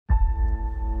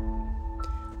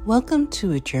Welcome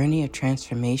to a journey of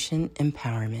transformation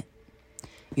empowerment.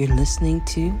 You're listening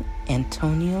to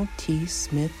Antonio T.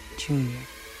 Smith Jr.,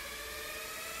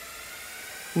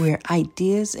 where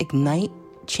ideas ignite,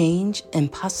 change,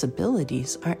 and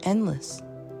possibilities are endless.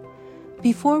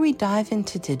 Before we dive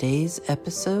into today's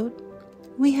episode,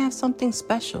 we have something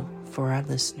special for our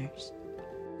listeners.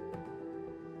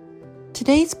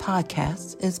 Today's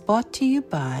podcast is brought to you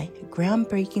by a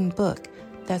groundbreaking book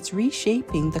that's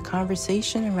reshaping the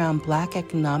conversation around Black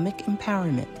economic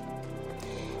empowerment.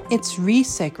 It's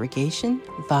Resegregation,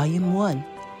 Volume 1,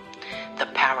 The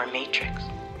Power Matrix,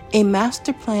 a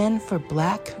master plan for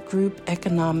Black group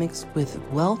economics with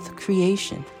wealth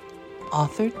creation,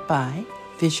 authored by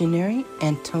visionary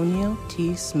Antonio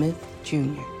T. Smith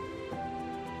Jr.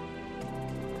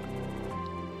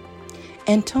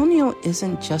 Antonio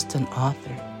isn't just an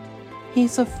author.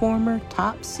 He's a former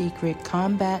top-secret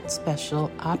combat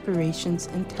special operations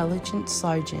intelligence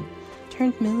sergeant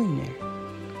turned millionaire.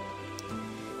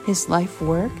 His life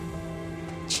work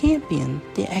championed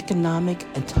the economic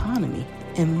autonomy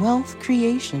and wealth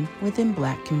creation within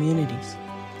Black communities.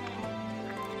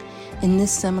 In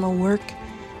this seminal work,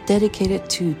 dedicated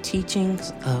to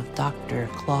teachings of Dr.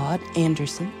 Claude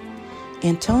Anderson,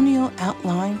 Antonio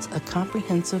outlines a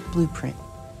comprehensive blueprint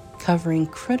covering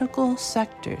critical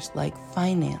sectors like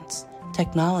finance,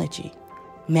 technology,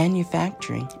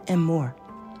 manufacturing, and more.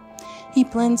 He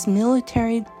blends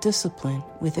military discipline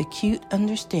with acute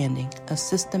understanding of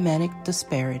systematic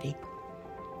disparity.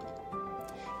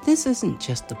 This isn't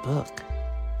just a book.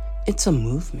 It's a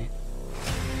movement,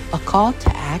 a call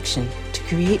to action to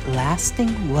create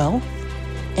lasting wealth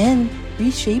and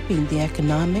reshaping the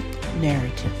economic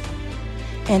narrative.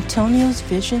 Antonio's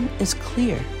vision is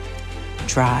clear.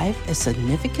 Drive a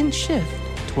significant shift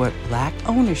toward Black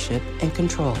ownership and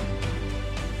control.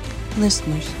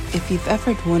 Listeners, if you've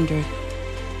ever wondered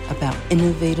about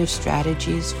innovative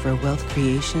strategies for wealth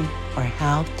creation or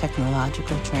how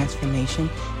technological transformation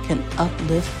can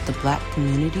uplift the Black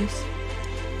communities,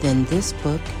 then this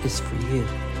book is for you.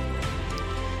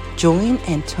 Join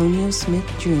Antonio Smith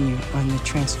Jr. on the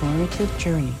transformative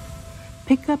journey.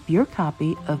 Pick up your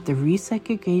copy of the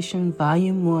Resegregation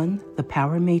Volume 1, The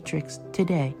Power Matrix,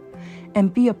 today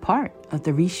and be a part of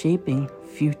the reshaping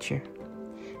future.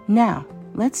 Now,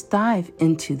 let's dive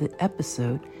into the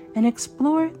episode and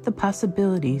explore the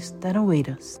possibilities that await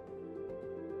us.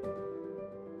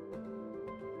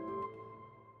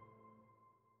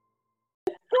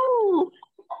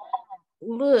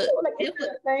 Look,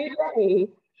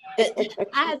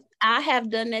 I have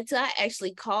done that too. I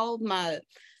actually called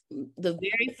the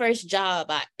very first job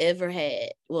I ever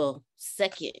had. Well,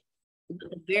 second,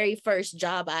 the very first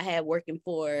job I had working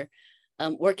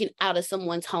out of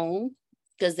someone's home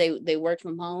because they work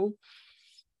from home.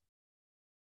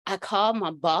 I called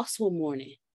my boss one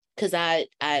morning because I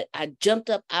jumped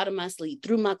up out of my sleep,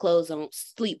 threw my clothes on,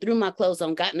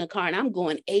 got in the car, and I'm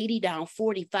going 80 down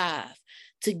 45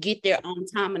 to get there on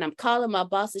time. And I'm calling my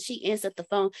boss, and she answered the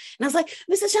phone. And I was like,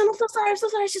 Mrs. Sean, I'm so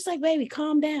sorry. She's like, baby,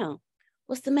 calm down.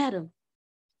 What's the matter?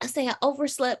 I say, I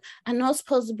overslept. I know I'm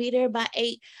supposed to be there by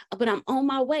 8, but I'm on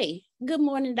my way. Good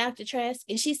morning, Dr. Trask.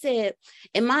 And she said,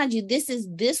 and mind you, this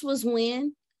was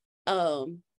when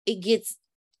it gets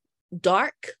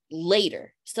dark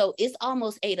later. So it's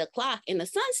almost 8 o'clock and the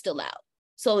sun's still out.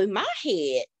 So in my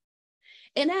head,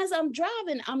 and as I'm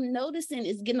driving, I'm noticing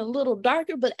it's getting a little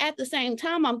darker, but at the same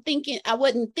time, I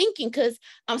wasn't thinking because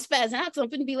I'm spazzing out, so I'm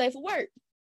going to be late for work.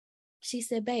 She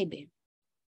said, baby,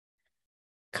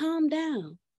 calm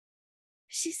down.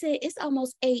 She said, it's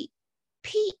almost 8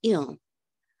 p.m.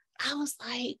 I was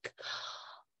like,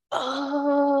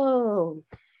 oh,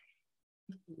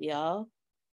 y'all.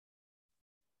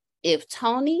 If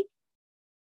Tony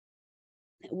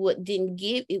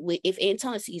if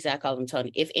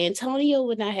Antonio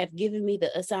would not have given me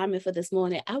the assignment for this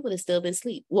morning, I would have still been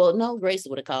asleep. Well, no, Grace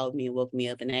would have called me and woke me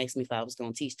up and asked me if I was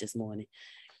going to teach this morning.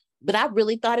 But I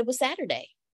really thought it was Saturday.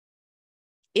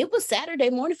 It was Saturday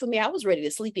morning for me. I was ready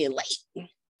to sleep in late.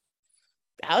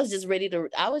 I was just ready to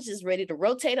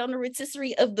rotate on the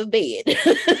rotisserie of the bed.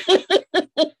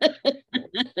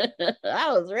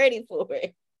 I was ready for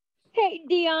it. Hey,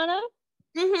 Deanna,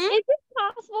 Mm-hmm. is it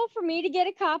possible for me to get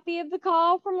a copy of the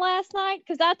call from last night?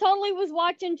 Because I totally was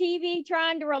watching TV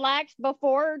trying to relax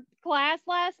before class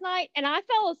last night, and I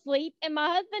fell asleep, and my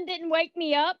husband didn't wake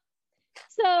me up.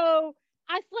 So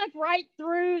I slept right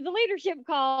through the leadership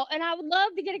call, and I would love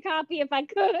to get a copy if I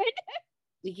could.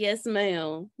 Yes,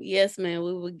 ma'am. We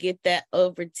will get that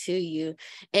over to you.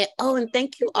 And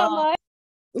thank you So all. much.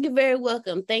 You're very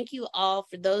welcome. Thank you all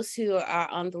for those who are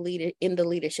on in the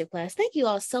leadership class. Thank you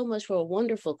all so much for a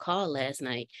wonderful call last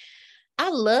night. I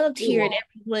loved hearing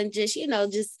everyone just,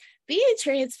 just being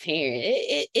transparent.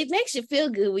 It makes you feel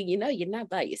good when you know you're not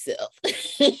by yourself.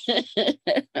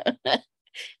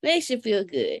 Makes you feel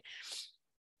good.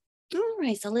 All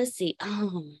right, so let's see.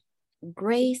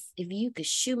 Grace, if you could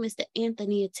shoot Mr.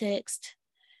 Anthony a text,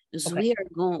 because we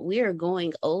are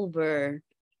going over.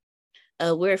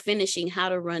 We're finishing how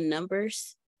to run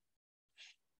numbers.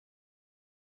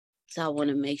 So I want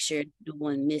to make sure no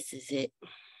one misses it.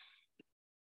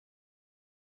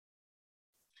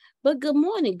 But good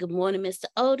morning, Mr.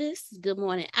 Otis. Good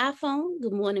morning, iPhone.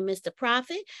 Good morning, Mr.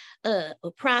 Prophet.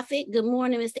 Prophet. Good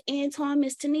morning, Mr. Antoine,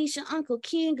 Miss Tanisha, Uncle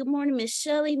Ken. Good morning, Miss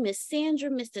Shelley, Miss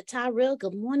Sandra, Mr. Tyrell.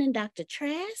 Good morning, Dr.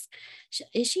 Trask.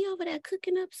 Is she over there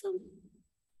cooking up something?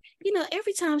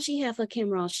 Every time she have her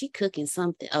camera on, she cooking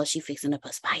something. Oh, she fixing up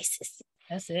her spices.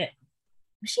 That's it.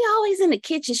 She always in the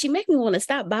kitchen. She make me want to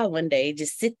stop by one day,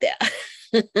 just sit there.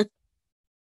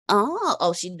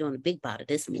 Oh, she's doing a big bottle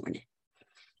this morning.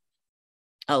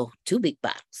 Oh, 2 big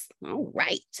bottles. All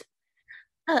right.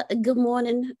 Good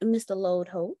morning, Mr. Lode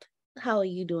Holt. How are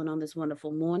you doing on this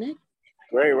wonderful morning?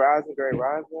 Great rising, great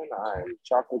rising. I'm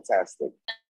chocolate-tastic.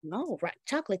 Oh, right,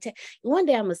 chocolate. One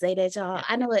day I'm gonna say that, y'all.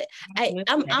 I know it.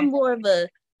 I'm more of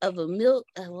a milk.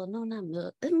 Well, no, not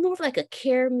milk. It's more of like a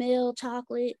caramel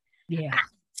chocolate. Yeah.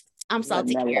 I'm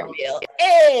salty caramel.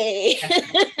 Hey.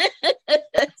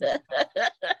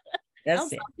 That's I'm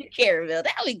salty caramel.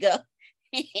 There we go.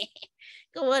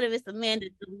 Good morning, Miss Amanda.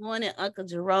 Good morning, Uncle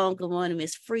Jerome. Good morning,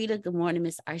 Miss Frida. Good morning,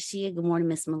 Miss Arshia. Good morning,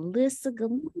 Miss Melissa. Good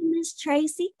morning, Miss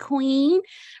Tracy. Queen.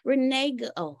 Renee.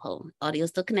 Audio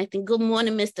still connecting. Good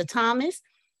morning, Mr. Thomas.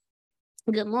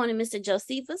 Good morning, Mr.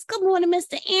 Josephus. Good morning,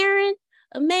 Mr. Aaron.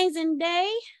 Amazing day.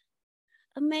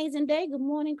 Amazing day. Good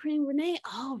morning, Cream Renee.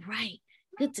 All right.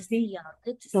 Good to see y'all.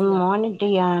 Good morning,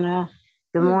 Deanna.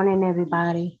 Good morning,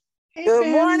 everybody. Hey,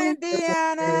 good morning,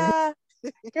 Deanna.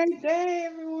 Great day,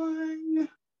 everyone.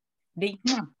 Dee,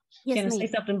 can I say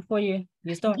something before you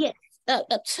start? Yes. Go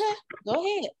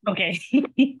ahead. Okay.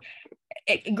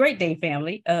 Great day,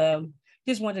 family.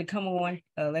 Just wanted to come on,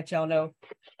 let y'all know.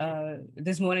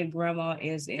 This morning, Grandma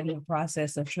is in the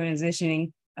process of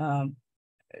transitioning.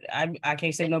 I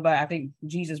can't say nobody. I think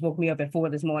Jesus woke me up at 4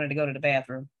 this morning to go to the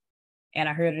bathroom, and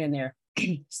I heard her in there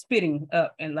spitting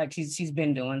up, and like she's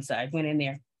been doing. So I went in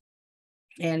there,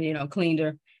 and cleaned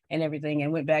her and everything,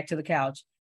 and went back to the couch.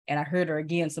 And I heard her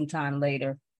again sometime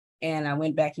later, and I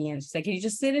went back in. She said, "Can you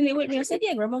just sit in there with me?" I said,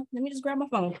 "Yeah, Grandma. Let me just grab my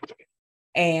phone."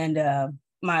 And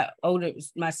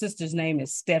my sister's name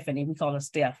is Stephanie. We call her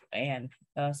Steph. And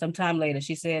sometime later,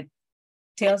 she said,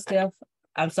 "Tell Steph,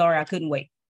 I'm sorry I couldn't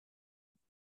wait."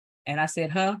 And I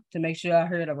said, "Huh?" to make sure I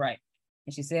heard her right.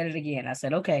 And she said it again. I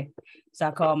said, "Okay." So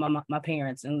I called my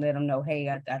parents and let them know, "Hey,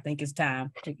 I think it's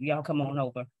time. Y'all come on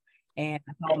over." And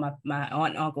I called my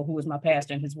aunt and uncle, who was my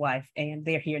pastor, and his wife, and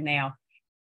they're here now.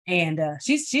 And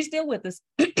she's still with us,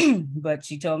 but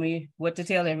she told me what to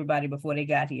tell everybody before they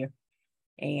got here.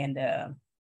 And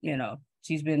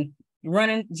she's been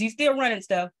running. She's still running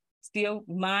stuff. Still,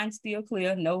 mind still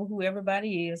clear. Know who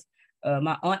everybody is.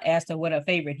 My aunt asked her what her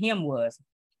favorite hymn was,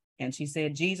 and she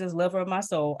said, "Jesus, lover of my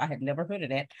soul." I had never heard of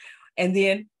that. And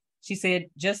then she said,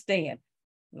 "Just Stand."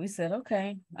 We said,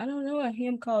 "Okay, I don't know a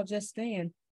hymn called Just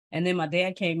Stand." And then my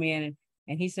dad came in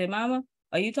and he said, "Mama,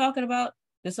 are you talking about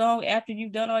the song After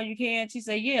You've Done All You Can?" She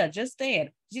said, "Yeah, Just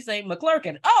Stand." She said,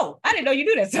 "McClurkin." "Oh, I didn't know you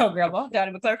knew that song, Grandma."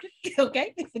 Johnny McClurkin.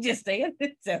 Okay, Just Stand.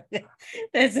 So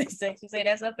that's it. She said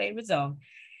that's her favorite song.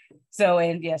 So,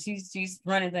 and yeah, she's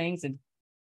running things and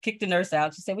kicked the nurse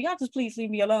out. She said, "Will y'all just please leave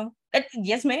me alone?"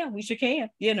 "Yes, ma'am, we sure can,"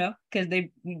 because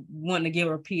they want to give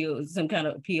her some kind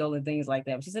of appeal and things like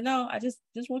that. But she said, "No, I just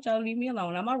want y'all to leave me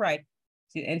alone. I'm all right."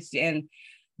 And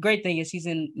great thing is she's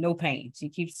in no pain. She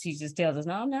just tells us,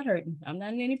 "No, I'm not hurting. I'm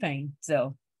not in any pain."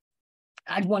 So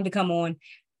I wanted to come on,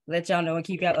 let y'all know and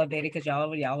keep y'all updated because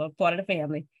y'all are part of the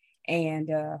family.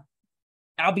 And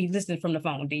I'll be listening from the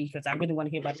phone, D, because I really want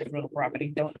to hear about this real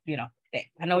property. Don't,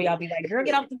 I know y'all be like, "Girl,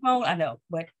 get off the phone." I know,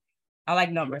 but I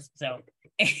like numbers. So,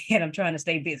 and I'm trying to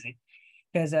stay busy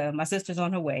because my sister's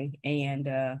on her way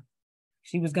and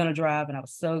she was going to drive, and I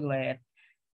was so glad.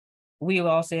 We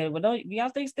all said, "Well, do y'all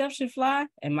think Steph should fly?"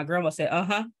 And my grandma said,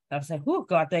 "Uh-huh." I said, "Whew,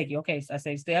 God, thank you." Okay. So I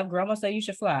said, "Steph, Grandma said you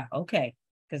should fly." Okay.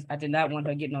 Because I did not want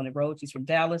her getting on the road. She's from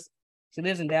Dallas. She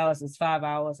lives in Dallas. It's 5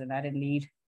 hours, and I didn't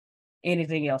need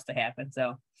anything else to happen.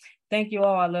 So thank you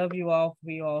all. I love you all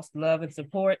for your all's love and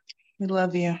support. We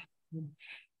love you.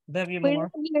 Love you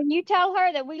more. You tell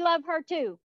her that we love her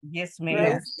too. Yes,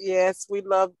 ma'am. Yes, we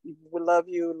love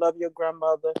you. Love your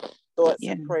grandmother. thoughts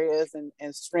and prayers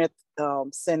and strength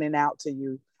sending out to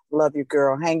you. Love you,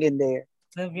 girl. Hang in there.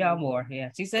 Love y'all more.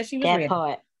 Yeah, she said she was That ready.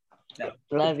 part. So,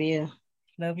 love you.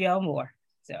 Love y'all more.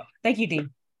 So thank you, Dee.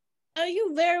 Oh,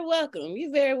 you're very welcome.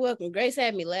 You're very welcome. Grace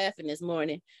had me laughing this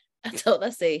morning. I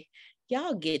say,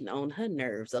 y'all getting on her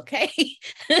nerves, okay?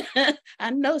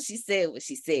 I know she said what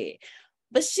she said,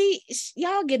 but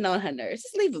y'all getting on her nerves.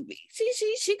 Just leave it be.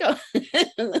 She go.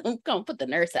 I'm gonna put the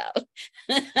nurse out.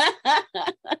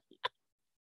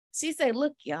 She said,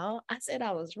 look, y'all, I said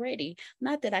I was ready.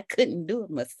 Not that I couldn't do it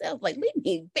myself. Like, leave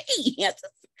me be. I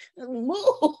just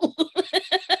move.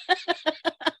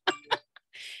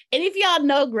 And if y'all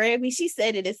know Grammy, she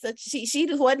said it as such, she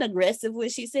just wasn't aggressive when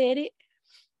she said it.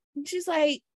 She's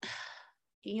like,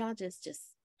 can y'all just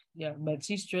yeah, but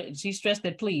she stressed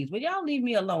that please. Will y'all leave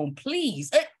me alone,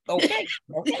 please? Okay.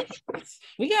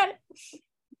 We got it.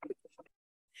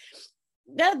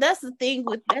 That's the thing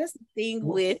with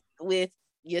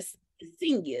your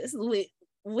seniors.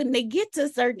 When they get to a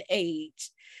certain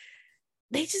age,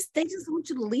 they just want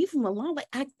you to leave them alone. Like,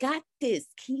 I got this.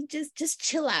 Can you just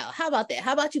chill out? How about that?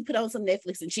 How about you put on some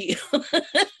Netflix and chill?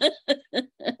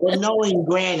 Well, knowing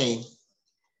Granny,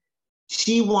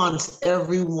 she wants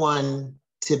everyone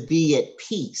to be at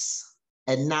peace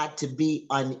and not to be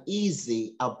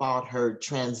uneasy about her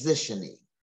transitioning.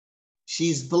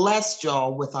 She's blessed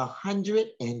y'all with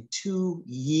 102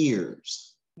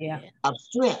 years of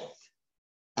strength.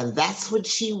 And that's what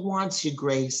she wants you,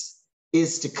 Grace,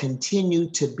 is to continue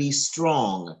to be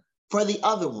strong for the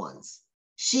other ones.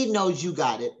 She knows you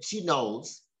got it. She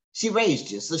knows. She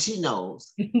raised you, so she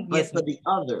knows. But for the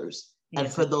others and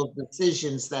for those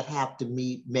decisions that have to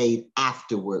be made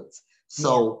afterwards.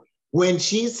 So when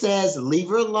she says, leave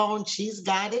her alone, she's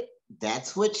got it.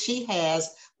 That's what she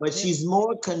has. But she's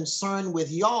more concerned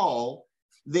with y'all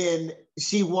than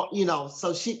she want,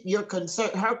 so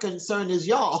her concern is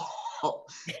y'all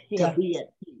to be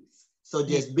at peace. So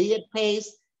just be at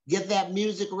pace, get that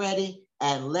music ready,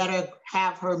 and let her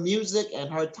have her music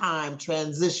and her time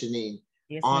transitioning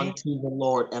onto the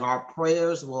Lord. And our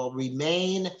prayers will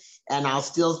remain. And I'll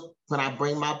still, when I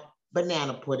bring my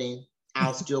banana pudding,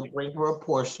 I'll still bring her a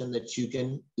portion that you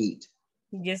can eat.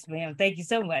 Yes, ma'am. Thank you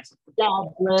so much. God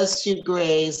bless you,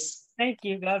 Grace. Thank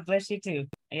you. God bless you too.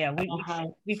 Yeah,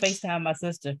 we FaceTime my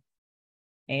sister.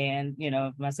 And,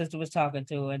 my sister was talking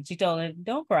to her and she told her,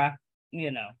 don't cry,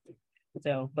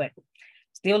 So, but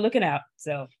still looking out.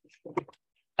 So,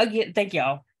 again, thank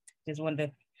y'all. Just wanted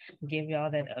to give y'all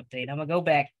that update. I'm going to go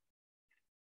back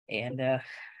and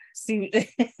see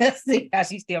how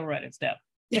she's still running stuff.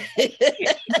 I'm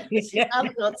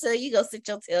going to tell you, go sit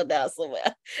your tail down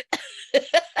somewhere.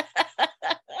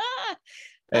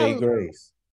 Hey,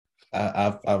 Grace.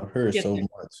 I've heard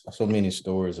so many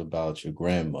stories about your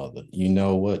grandmother. You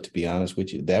know what? To be honest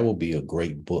with you, that will be a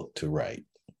great book to write.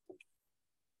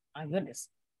 My goodness!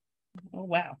 Oh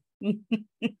wow! You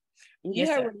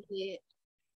heard what he did.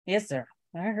 Yes, sir.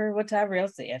 I heard what Tyrell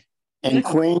said. And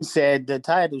Queen said the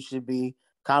title should be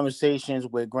 "Conversations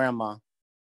with Grandma."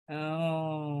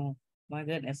 Oh my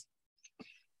goodness!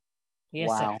 Yes,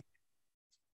 wow. Sir.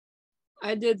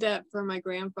 I did that for my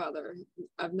grandfather.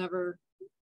 I've never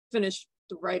finished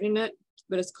writing it,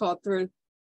 but it's called Through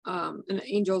an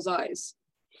Angel's Eyes.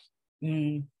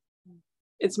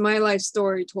 It's my life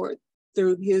story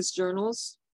through his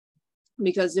journals,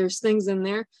 because there's things in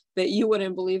there that you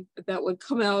wouldn't believe that would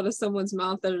come out of someone's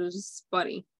mouth that are just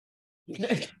funny.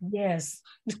 Yes.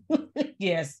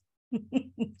 Yes.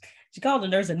 She called the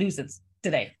nurse a nuisance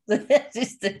today.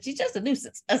 She's just a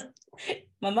nuisance.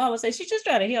 My mom would say, she's just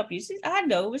trying to help you. I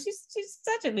know, but she's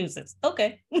such a nuisance.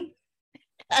 Okay.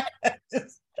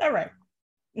 All right.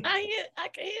 I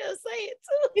can hear her say it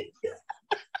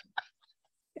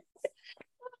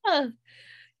too.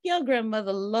 Your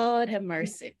grandmother, Lord have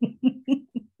mercy.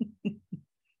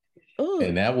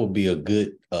 And that will be a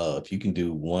good, if you can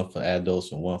do one for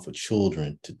adults and one for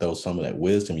children, to throw some of that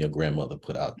wisdom your grandmother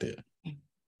put out there.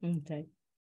 Okay.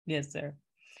 Yes, sir.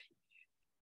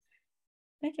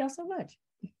 Thank y'all so much.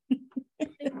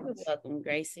 You're welcome,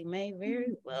 Gracie May.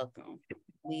 Very welcome.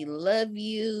 We love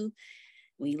you.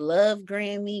 We love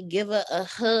Grammy. Give her a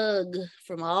hug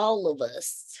from all of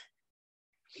us.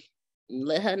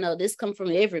 Let her know this come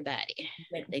from everybody.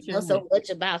 They know so much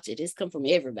about you. This come from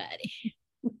everybody.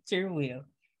 Sure will.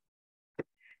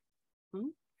 All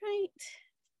right.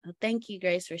 Well, thank you,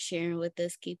 Grace, for sharing with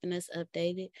us, keeping us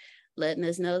updated, letting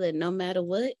us know that no matter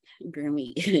what,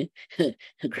 Grammy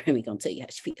gonna tell you how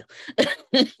she feel.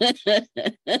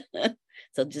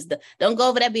 So just don't go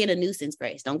over that being a nuisance,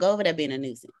 Grace. Don't go over that being a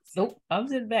nuisance. Nope, I'm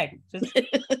sitting back. Just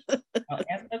I'll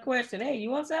ask a question. Hey, you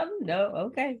want something? No.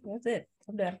 Okay, that's it.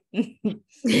 I'm done.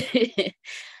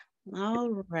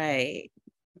 All right.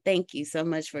 Thank you so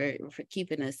much for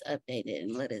keeping us updated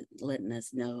and letting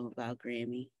us know about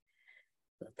Grammy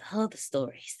with all the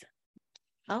stories.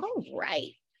 All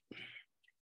right.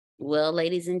 Well,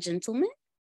 ladies and gentlemen,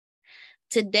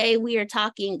 today we're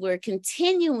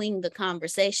continuing the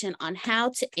conversation on how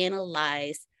to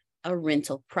analyze a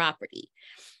rental property.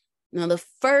 Now, the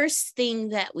first thing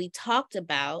that we talked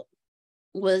about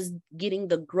was getting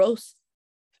the gross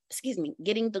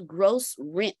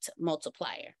rent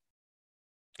multiplier.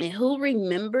 And who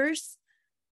remembers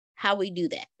how we do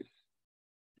that?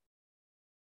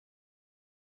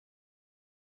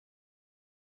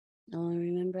 No one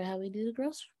remember how we do the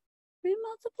gross rent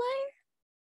multiplier?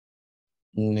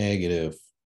 Negative.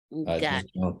 I Got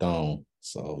just jumped on,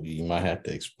 so you might have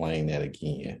to explain that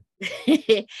again.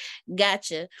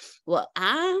 Gotcha. Well,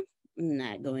 I'm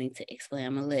not going to explain.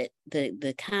 I'm gonna let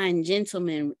the kind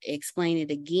gentleman explain it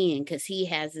again, because he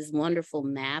has this wonderful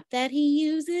map that he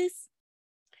uses,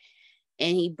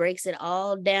 and he breaks it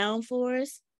all down for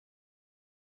us.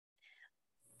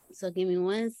 So give me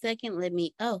 1 second.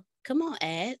 Come on,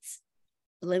 ads.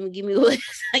 Give me 1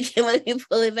 second. Let me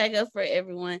pull it back up for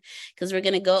everyone, because we're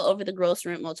going to go over the gross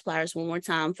rent multipliers one more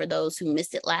time for those who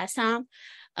missed it last time.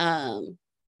 And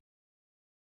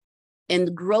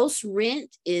the gross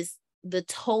rent is the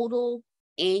total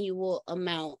annual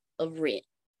amount of rent.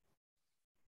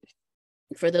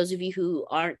 For those of you who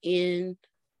aren't in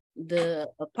the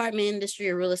apartment industry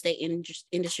or real estate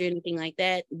industry, anything like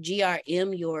that,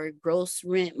 GRM, your gross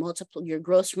rent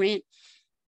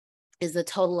is the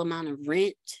total amount of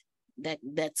rent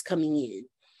that's coming in.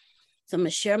 So I'm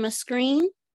gonna share my screen.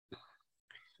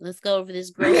 Let's go over this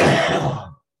gross.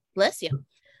 Bless you.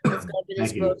 Let's go over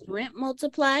this gross rent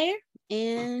multiplier,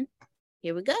 and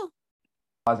here we go.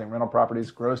 Rental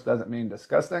properties, gross doesn't mean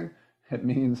disgusting. It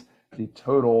means the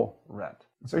total rent.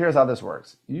 So here's how this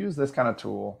works. You use this kind of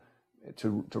tool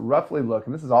to roughly look,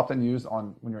 and this is often used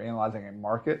when you're analyzing a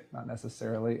market, not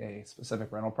necessarily a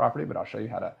specific rental property, but I'll show you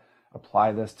how to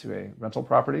apply this to a rental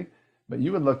property. But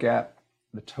you would look at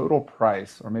the total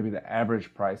price, or maybe the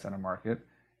average price in a market,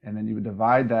 and then you would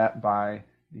divide that by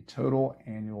the total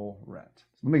annual rent.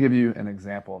 So let me give you an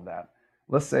example of that.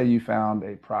 Let's say you found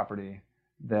a property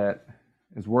that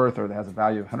is worth, or that has a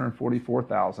value of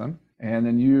 $144,000, and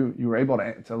then you were able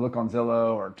to look on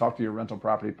Zillow or talk to your rental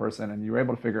property person, and you were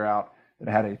able to figure out that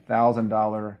it had a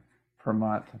 $1,000 per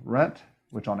month rent,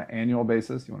 which on an annual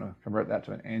basis, you want to convert that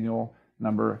to an annual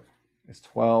number, is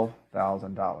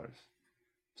 $12,000.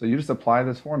 So you just apply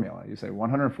this formula. You say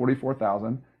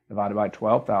 144,000 divided by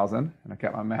 12,000, and I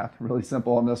kept my math really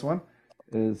simple on this one,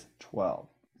 is 12.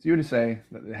 So you would say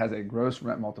that it has a gross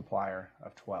rent multiplier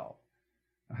of 12.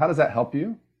 Now, how does that help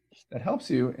you? That helps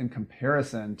you in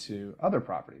comparison to other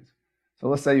properties. So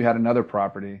let's say you had another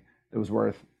property that was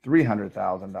worth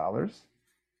 $300,000,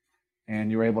 and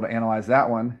you were able to analyze that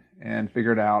one and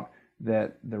figured out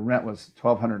that the rent was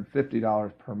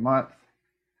 $1,250 per month.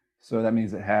 So that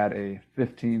means it had a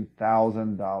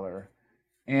 $15,000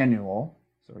 annual,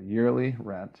 so yearly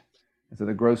rent. And so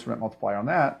the gross rent multiplier on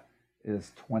that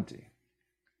is 20.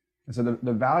 And so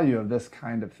the value of this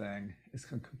kind of thing is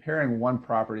comparing one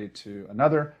property to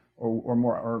another, or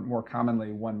more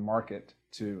commonly, one market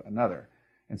to another.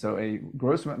 And so a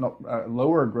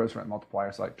lower gross rent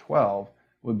multiplier, so like 12,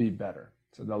 would be better.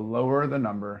 So the lower the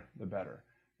number, the better.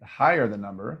 The higher the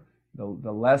number, the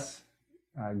less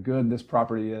good this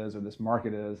property is, or this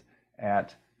market is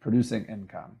at producing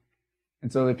income.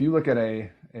 And so if you look at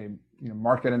a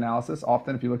market analysis,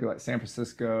 often if you look at like San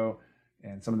Francisco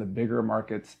and some of the bigger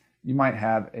markets, you might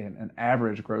have an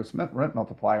average gross rent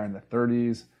multiplier in the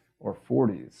 30s or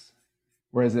 40s.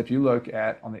 Whereas if you look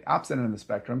at, on the opposite end of the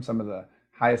spectrum, some of the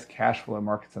highest cash flow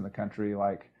markets in the country,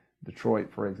 like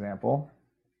Detroit, for example,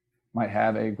 might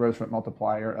have a gross rent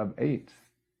multiplier of 8.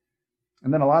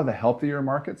 And then a lot of the healthier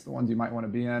markets, the ones you might want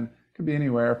to be in, could be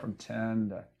anywhere from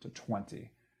 10 to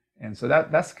 20. And so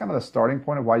that's kind of the starting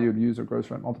point of why you would use a gross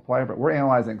rent multiplier, but we're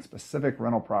analyzing specific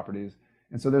rental properties.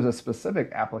 And so there's a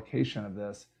specific application of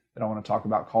this that I want to talk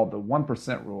about called the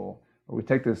 1% rule, where we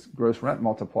take this gross rent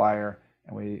multiplier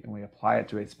and we apply it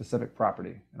to a specific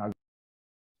property. And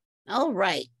all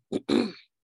right.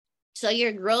 So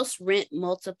your gross rent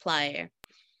multiplier,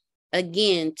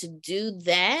 again, to do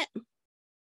that,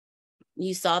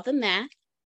 you saw the math.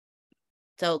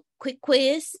 So quick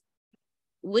quiz.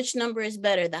 Which number is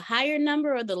better, the higher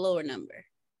number or the lower number?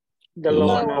 The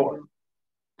lower number.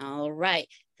 All right.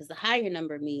 Because the higher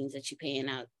number means that you're paying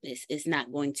out, it's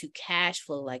not going to cash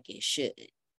flow like it should.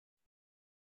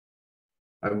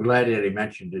 I'm glad that he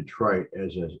mentioned Detroit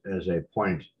as a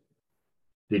point.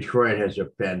 Detroit has a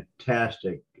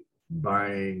fantastic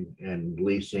buying and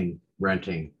leasing,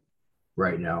 renting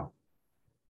right now.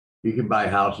 You can buy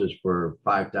houses for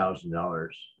 $5,000,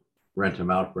 rent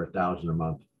them out for $1,000 a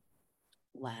month.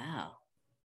 Wow.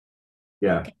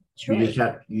 Yeah. Okay, You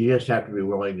just have to be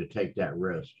willing to take that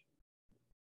risk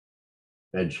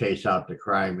and chase out the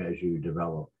crime as you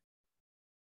develop.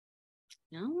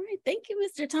 All right. Thank you,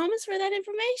 Mr. Thomas, for that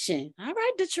information. All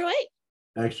right, Detroit.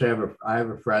 Actually, I have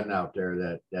a friend out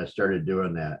there that started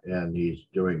doing that, and he's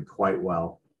doing quite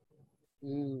well.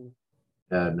 And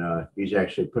he's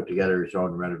actually put together his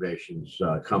own renovations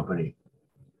company.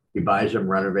 He buys them,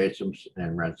 renovates them,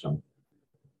 and rents them.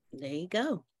 There you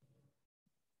go.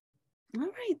 All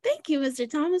right. Thank you, Mr.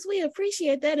 Thomas. We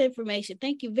appreciate that information.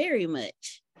 Thank you very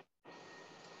much.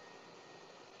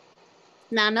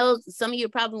 Now, I know some of you are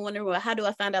probably wondering, well, how do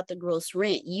I find out the gross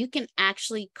rent? You can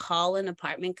actually call an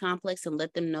apartment complex and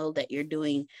let them know that you're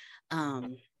doing a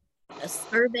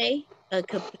survey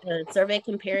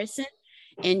comparison,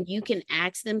 and you can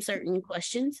ask them certain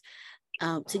questions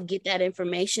to get that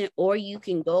information, or you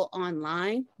can go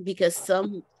online, because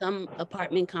some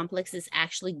apartment complexes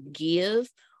actually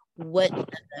give and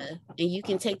you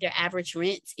can take their average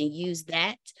rents and use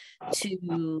that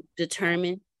to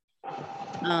determine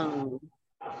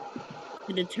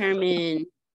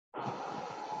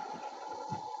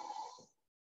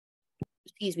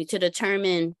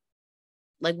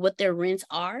like what their rents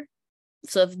are.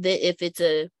 So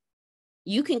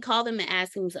you can call them and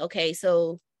ask them, okay,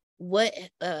 so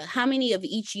how many of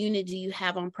each unit do you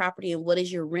have on property, and what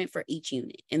is your rent for each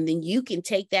unit? And then you can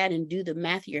take that and do the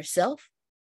math yourself.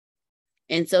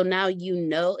 And so now you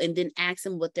know, and then ask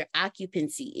them what their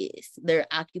occupancy is, their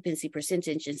occupancy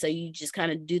percentage. And so you just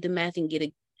kind of do the math and get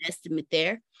an estimate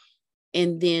there.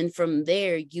 And then from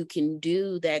there, you can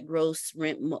do that gross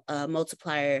rent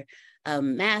multiplier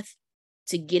math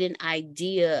to get an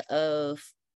idea of,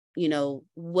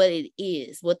 what it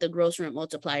is, what the gross rent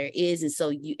multiplier is. And so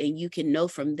you can know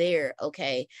from there,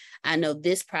 okay, I know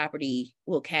this property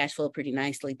will cash flow pretty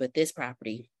nicely, but this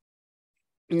property,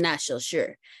 I'm not so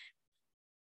sure.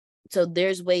 So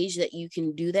there's ways that you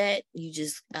can do that. You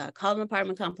just call an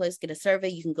apartment complex, get a survey.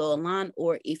 You can go online,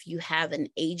 or if you have an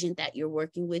agent that you're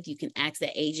working with, you can ask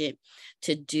that agent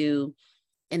to do,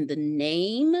 and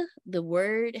the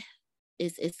word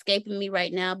is escaping me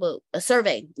right now, but a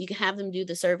survey. You can have them do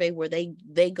the survey where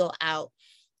they go out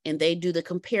and they do the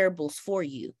comparables for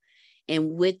you.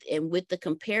 And with the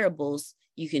comparables,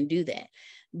 you can do that.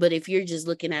 But if you're just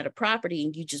looking at a property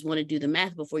and you just want to do the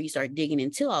math before you start digging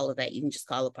into all of that, you can just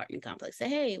call apartment complex, say,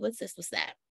 hey, what's this, what's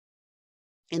that?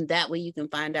 And that way you can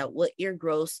find out what your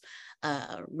gross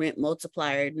rent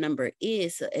multiplier number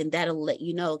is. And that'll let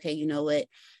you know, okay, you know what,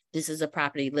 this is a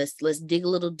property. Let's dig a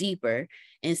little deeper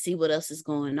and see what else is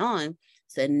going on.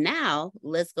 So now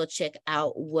let's go check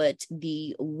out what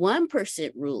the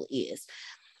 1% rule is.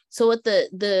 So what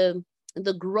the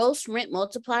gross rent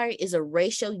multiplier is a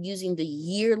ratio using the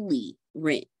yearly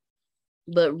rent,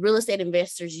 but real estate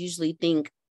investors usually think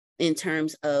in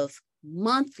terms of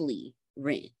monthly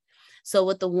rent. So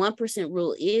what the 1%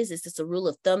 rule is just a rule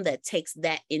of thumb that takes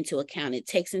that into account. It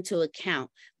takes into account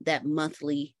that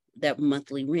monthly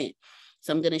rent.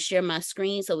 So I'm going to share my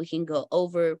screen so we can go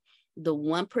over the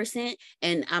 1%.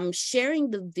 And I'm sharing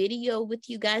the video with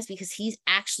you guys because he's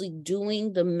actually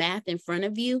doing the math in front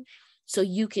of you, so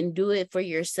you can do it for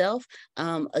yourself.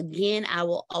 Again, I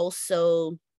will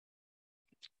also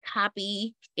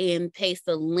copy and paste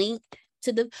the link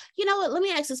to you know what, let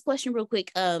me ask this question real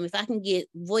quick. If I can get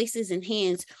voices and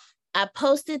hands. I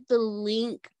posted the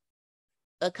link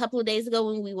a couple of days ago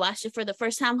when we watched it for the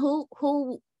first time. Who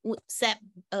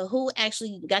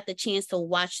actually got the chance to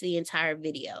watch the entire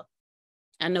video?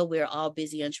 I know we're all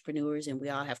busy entrepreneurs and we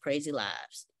all have crazy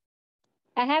lives.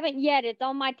 I haven't yet. It's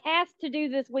on my task to do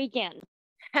this weekend.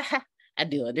 I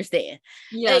do understand.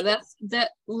 Yeah,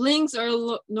 that links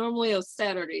are normally a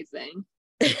Saturday thing.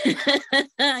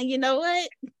 You know what?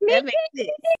 That makes sense.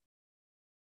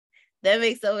 That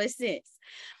makes so much sense.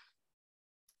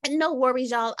 And no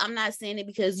worries, y'all. I'm not saying it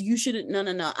because you shouldn't.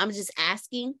 No. I'm just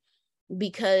asking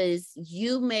because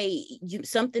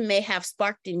something may have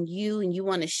sparked in you and you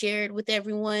want to share it with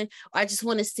everyone. Or I just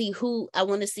want to see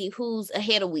who's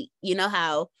ahead of week. You know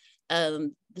how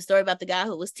the story about the guy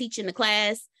who was teaching the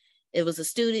class. It was a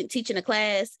student teaching a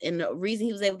class, and the reason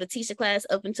he was able to teach the class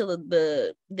up until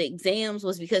the exams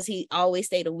was because he always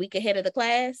stayed a week ahead of the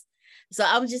class. So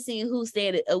I'm just seeing who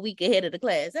stayed a week ahead of the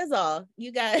class. That's all.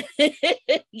 You guys,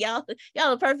 y'all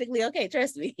are perfectly okay.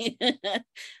 Trust me.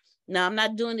 Now, I'm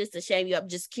not doing this to shame you. I'm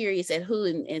just curious at who,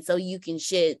 and so you can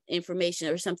shed information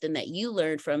or something that you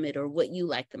learned from it or what you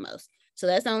like the most. So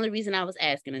that's the only reason I was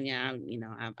asking. And yeah,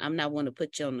 I'm not want to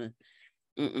put you on the,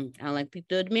 I don't like people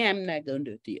do it to me. I'm not going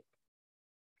to do it to you.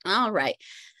 All right.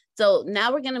 So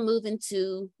now we're going to move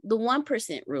into the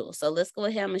 1% rule. So let's go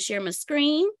ahead. I'm going to share my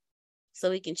screen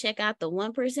so we can check out the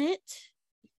 1%.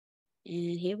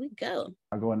 And here we go.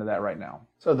 I'll go into that right now.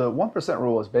 So the 1%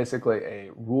 rule is basically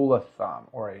a rule of thumb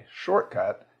or a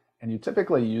shortcut, and you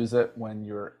typically use it when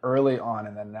you're early on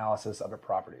in the analysis of a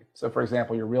property. So for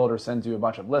example, your realtor sends you a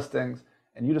bunch of listings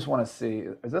and you just want to see,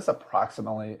 is this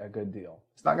approximately a good deal?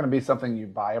 It's not going to be something you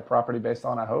buy a property based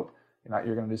on, I hope.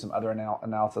 You're going to do some other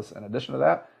analysis in addition to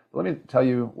that. But let me tell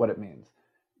you what it means.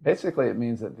 Basically, it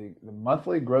means that the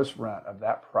monthly gross rent of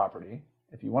that property,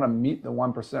 if you want to meet the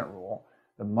 1% rule,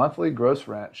 the monthly gross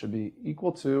rent should be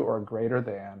equal to or greater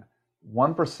than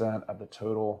 1% of the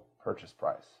total purchase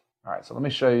price. All right, so let me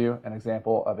show you an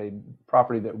example of a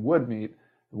property that would meet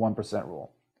the 1%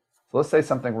 rule. So let's say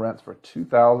something rents for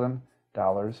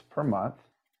 $2,000 per month.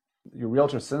 Your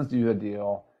realtor sends you a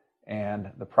deal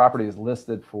and the property is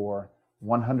listed for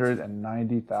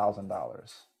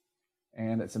 $190,000.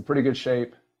 And it's in pretty good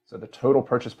shape. So the total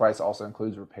purchase price also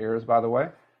includes repairs, by the way.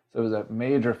 So it was a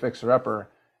major fixer-upper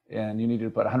and you needed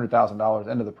to put $100,000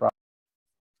 into the property.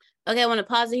 Okay, I want to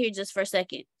pause it here just for a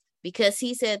second because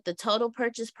he said the total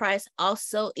purchase price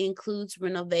also includes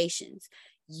renovations.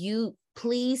 You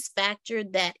please factor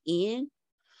that in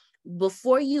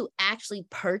before you actually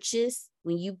purchase.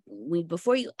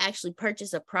 Before you actually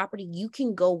purchase a property, you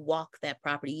can go walk that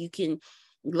property. You can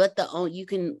you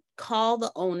can call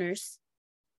the owners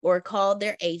or call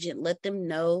their agent, let them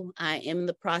know I am in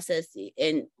the process.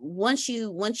 And once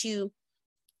you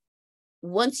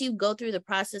go through the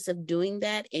process of doing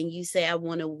that and you say, I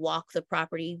want to walk the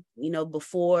property,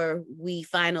 before we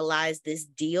finalize this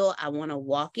deal, I want to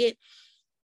walk it.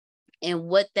 And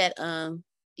what that,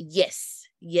 yes,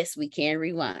 we can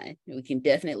rewind. We can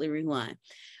definitely rewind.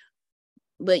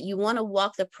 But you want to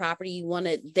walk the property.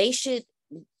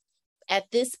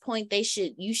 At this point,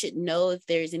 you should know if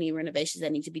there's any renovations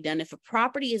that need to be done. If a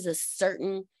property is a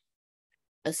certain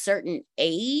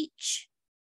age,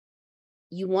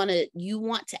 you want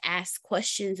to ask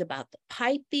questions about the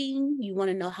piping. You want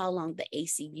to know how long the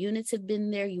AC units have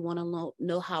been there. You want to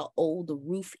know how old the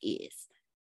roof is,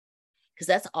 because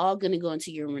that's all going to go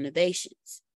into your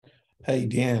renovations. Hey,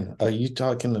 Dan, are you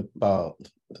talking about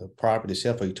the property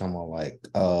itself, or are you talking about like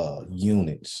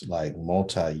units, like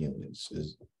multi-units?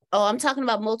 Oh, I'm talking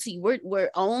about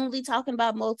we're only talking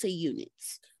about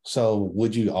multi-units. So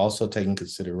would you also take in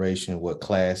consideration what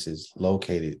class is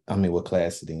located? What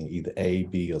class is in either A,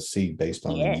 B, or C based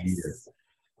on the year?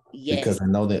 Yes. Because I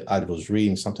know that I was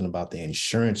reading something about the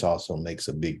insurance also makes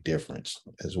a big difference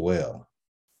as well,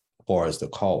 as far as the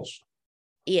cost.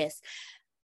 Yes.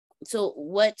 So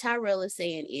what Tyrell is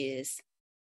saying is,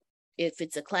 if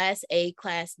it's a class A,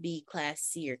 class B, class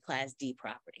C, or class D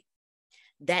property,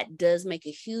 that does make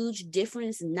a huge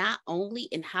difference, not only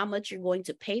in how much you're going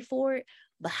to pay for it,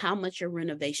 but how much your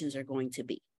renovations are going to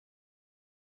be.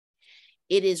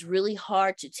 It is really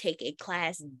hard to take a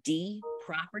class D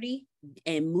property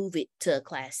and move it to a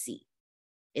class C.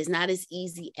 It's not as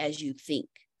easy as you think.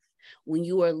 When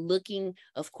you are looking,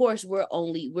 of course, we're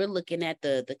looking at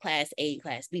the class A and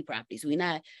class B properties.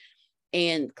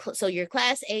 So your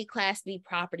class A, class B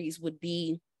properties would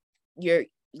be your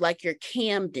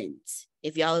Camdens.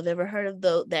 If y'all have ever heard of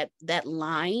that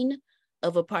line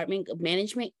of apartment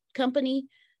management company,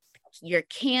 your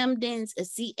Camdens, a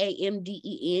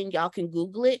Camden, y'all can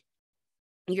Google it.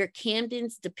 Your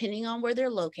Camdens, depending on where they're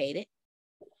located.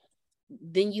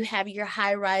 Then you have your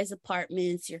high-rise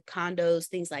apartments, your condos,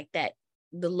 things like that.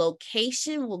 The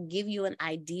location will give you an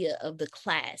idea of the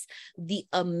class. The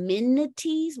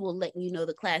amenities will let you know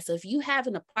the class. So if you have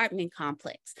an apartment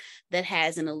complex that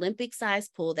has an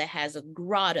Olympic-sized pool, that has a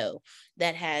grotto,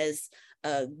 that has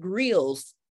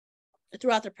grills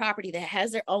throughout the property, that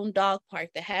has their own dog park,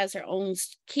 that has their own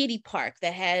kiddie park,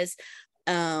 that has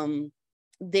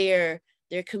their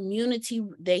community,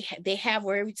 they have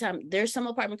where every time there's some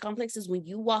apartment complexes, when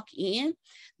you walk in,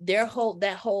 that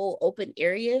whole open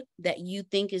area that you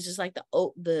think is just like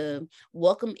the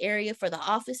welcome area for the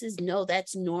offices. No,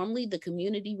 that's normally the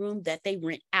community room that they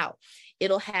rent out.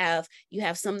 You have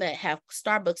some that have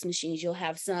Starbucks machines. You'll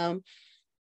have some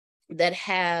that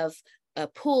have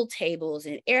pool tables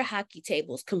and air hockey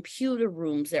tables, computer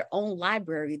rooms, their own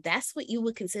library. That's what you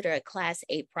would consider a class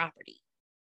A property.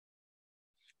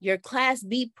 Your Class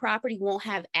B property won't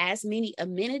have as many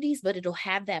amenities, but it'll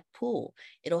have that pool.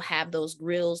 It'll have those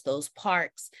grills, those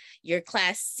parks. Your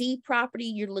Class C property,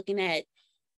 you're looking at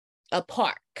a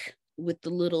park with the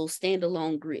little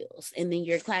standalone grills. And then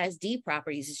your Class D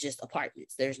properties is just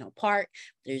apartments. There's no park,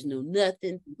 there's no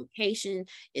nothing. Location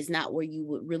is not where you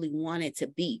would really want it to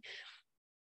be.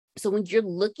 So when you're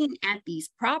looking at these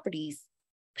properties,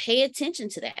 pay attention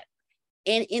to that.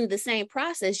 And in the same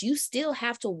process, you still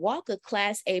have to walk a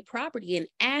Class A property and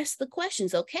ask the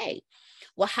questions, okay,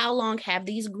 well, how long have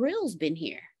these grills been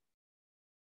here?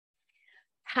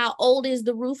 How old is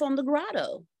the roof on the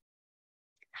grotto?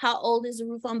 How old is the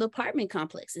roof on the apartment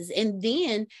complexes? And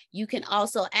then you can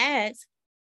also ask,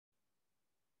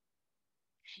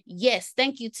 yes,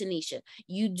 thank you, Tanisha.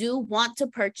 You do want to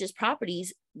purchase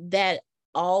properties that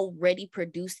already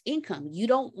produce income. You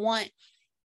don't want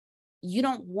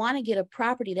to get a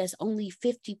property that's only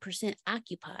 50%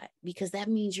 occupied, because that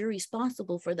means you're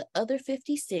responsible for the other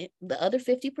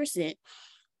 50%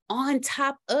 on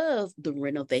top of the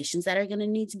renovations that are going to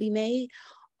need to be made,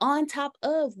 on top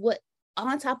of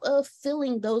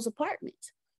filling those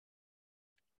apartments.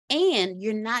 And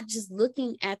you're not just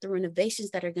looking at the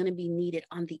renovations that are going to be needed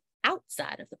on the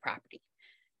outside of the property.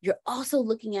 You're also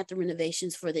looking at the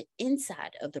renovations for the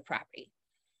inside of the property.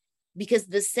 Because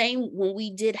the same, when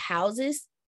we did houses,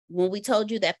 when we told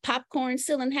you that popcorn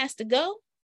ceiling has to go,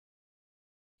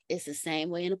 it's the same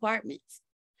way in apartments.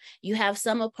 You have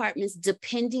some apartments,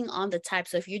 depending on the type.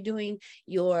 So if you're doing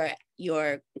your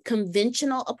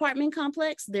conventional apartment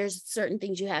complex, there's certain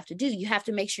things you have to do. You have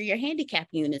to make sure your handicap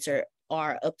units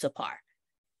are up to par.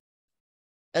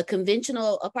 A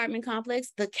conventional apartment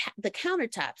complex, the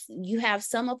countertops, you have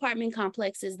some apartment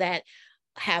complexes that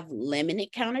have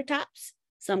laminate countertops,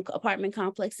 some apartment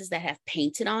complexes that have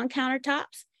painted on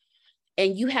countertops,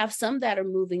 and you have some that are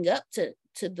moving up to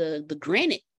the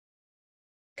granite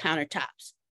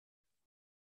countertops.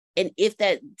 And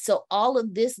so all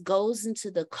of this goes into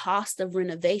the cost of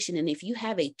renovation. And if you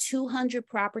have a 200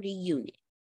 property unit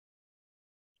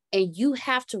and you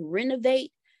have to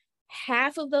renovate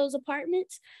half of those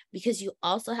apartments, because you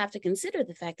also have to consider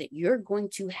the fact that you're going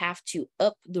to have to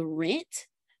up the rent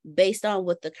based on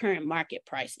what the current market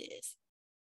price is.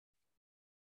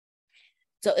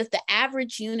 So if the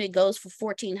average unit goes for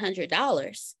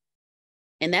 $1,400,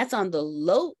 and that's on the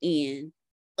low end,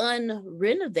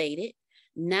 unrenovated,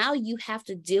 now you have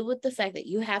to deal with the fact that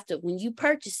you have to, when you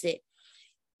purchase it,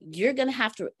 you're going to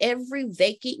have to, every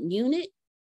vacant unit,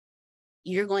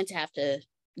 you're going to have to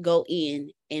go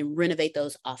in and renovate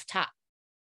those off top.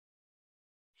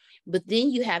 But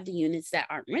then you have the units that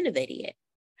aren't renovated yet.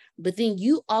 But then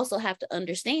you also have to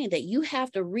understand that you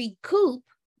have to recoup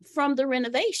from the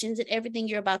renovations and everything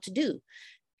you're about to do.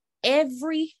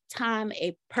 Every time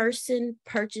a person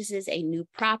purchases a new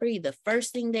property, the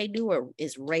first thing they do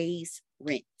is raise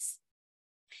rents.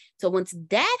 So once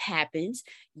that happens,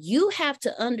 you have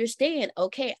to understand,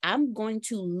 okay, I'm going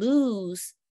to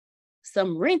lose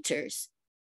some renters.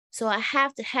 So I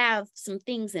have to have some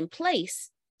things in place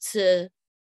to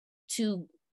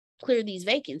clear these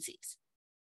vacancies.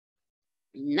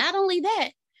 Not only that,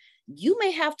 you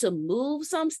may have to move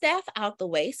some staff out the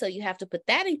way. So you have to put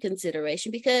that in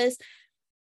consideration, because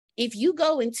if you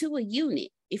go into a unit,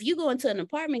 if you go into an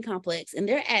apartment complex and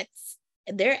they're at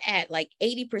like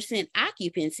 80%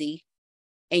 occupancy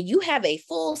and you have a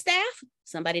full staff,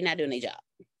 somebody not doing their job.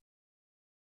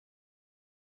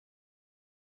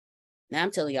 Now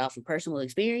I'm telling y'all from personal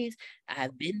experience, I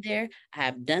have been there, I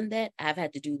have done that. I've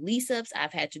had to do lease ups,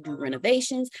 I've had to do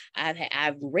renovations,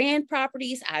 I've ran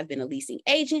properties, I've been a leasing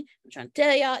agent. I'm trying to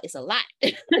tell y'all, it's a lot.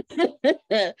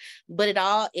 But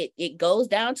it goes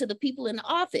down to the people in the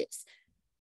office.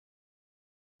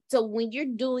 So when you're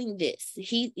doing this,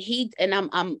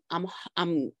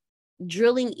 I'm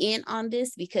drilling in on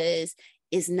this because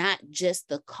it's not just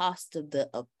the cost of the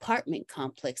apartment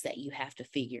complex that you have to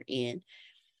figure in.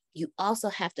 You also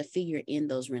have to figure in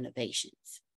those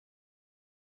renovations,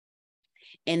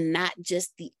 and not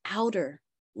just the outer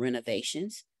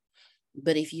renovations,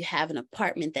 but if you have an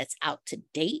apartment that's out to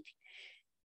date,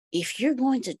 if you're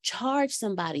going to charge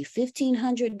somebody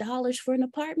 $1,500 for an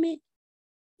apartment,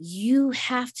 you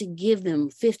have to give them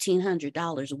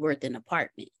 $1,500 worth an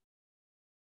apartment.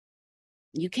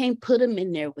 You can't put them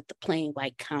in there with the plain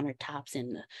white countertops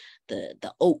and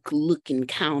the oak looking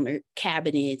counter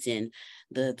cabinets and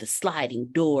the sliding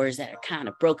doors that are kind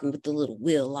of broken with the little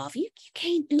wheel off. You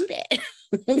can't do that.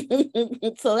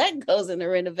 So that goes in the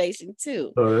renovation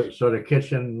too. So the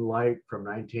kitchen light from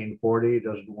 1940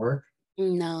 doesn't work?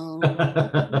 No,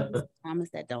 Thomas,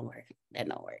 that don't work. That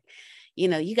don't work. You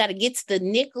know, you got to get to the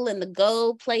nickel and the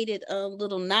gold plated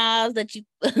little knobs that you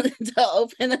to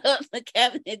open up the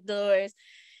cabinet doors.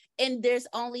 And there's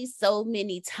only so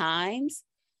many times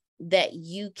that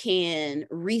you can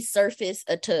resurface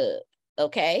a tub,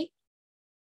 okay?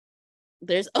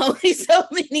 There's only so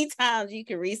many times you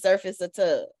can resurface a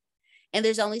tub. And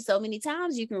there's only so many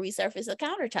times you can resurface a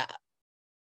countertop.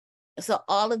 So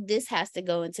all of this has to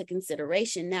go into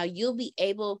consideration. Now you'll be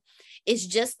able, it's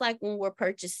just like when we're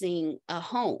purchasing a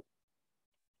home.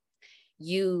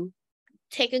 You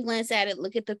take a glance at it,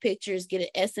 look at the pictures, get an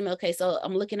estimate. Okay, so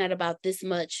I'm looking at about this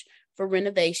much for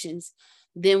renovations.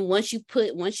 Then once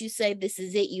you say this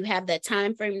is it, you have that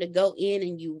time frame to go in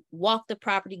and you walk the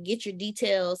property, get your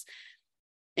details.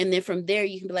 And then from there,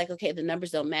 you can be like, okay, the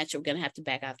numbers don't match. We're going to have to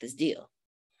back out this deal.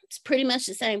 It's pretty much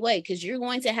the same way, because you're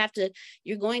going to have to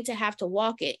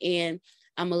walk it. And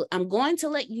I'm going to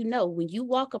let you know, when you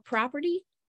walk a property,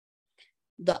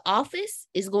 the office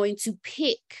is going to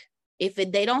pick, if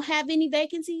they don't have any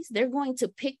vacancies, they're going to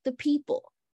pick the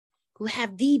people who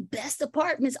have the best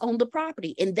apartments on the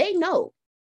property. And they know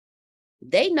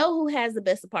who has the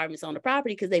best apartments on the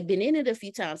property because they've been in it a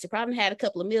few times. They probably had a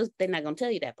couple of meals, but they're not going to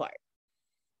tell you that part.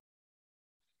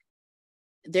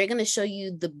 They're going to show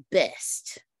you the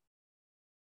best.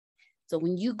 So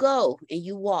when you go and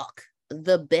you walk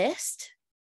the best,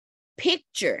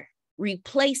 picture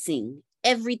replacing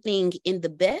everything in the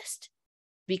best,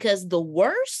 because the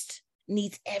worst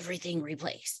needs everything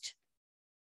replaced.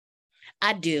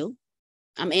 I do.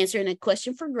 I'm answering a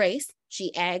question for Grace.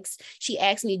 She asked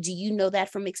me, do you know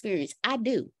that from experience? I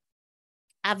do.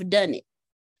 I've done it.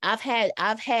 I've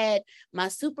had my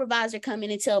supervisor come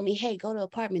in and tell me, hey, go to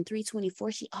apartment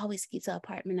 324. She always keeps her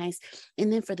apartment nice.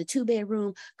 And then for the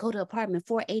 2-bedroom, go to apartment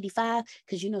 485,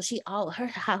 because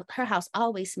her house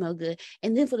always smell good.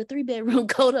 And then for the 3-bedroom,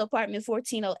 go to apartment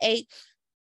 1408,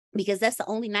 because that's the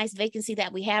only nice vacancy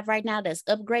that we have right now that's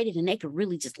upgraded, and they could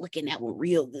really just look in that one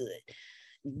real good.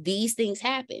 These things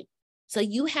happen. So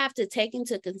you have to take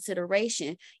into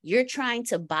consideration, you're trying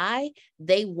to buy,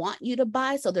 they want you to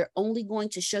buy, so they're only going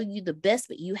to show you the best,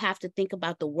 but you have to think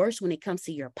about the worst when it comes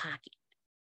to your pocket.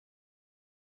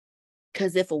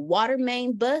 Because if a water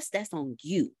main busts, that's on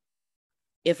you.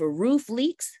 If a roof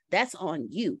leaks, that's on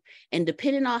you. And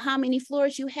depending on how many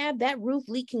floors you have, that roof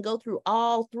leak can go through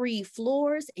all 3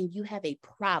 floors and you have a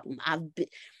problem.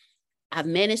 I've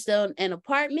managed an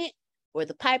apartment where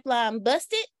the pipeline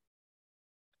busted,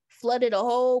 flooded a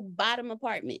whole bottom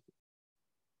apartment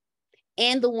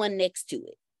and the one next to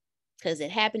it, because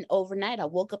it happened overnight. I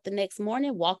woke up the next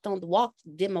morning,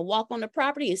 did my walk on the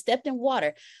property and stepped in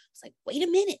water. It's like, wait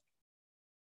a minute.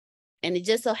 And it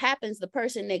just so happens the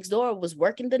person next door was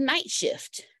working the night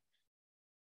shift.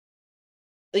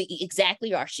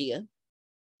 Exactly, Arshia.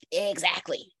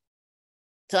 Exactly.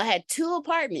 So I had 2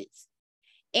 apartments,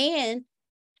 and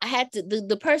I had to,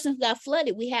 the person who got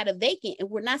flooded, we had a vacant,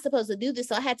 and we're not supposed to do this.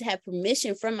 So I had to have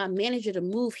permission from my manager to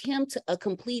move him to a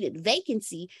completed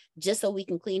vacancy just so we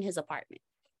can clean his apartment,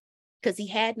 because he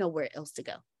had nowhere else to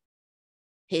go.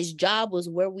 His job was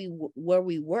where we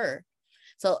were.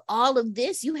 So all of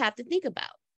this you have to think about.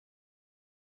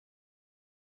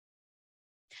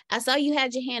 I saw you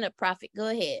had your hand up, Prophet. Go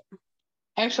ahead.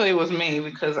 Actually, it was me,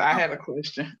 because I had a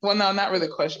question. Well, no, not really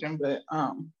a question, but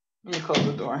let me close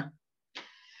the door.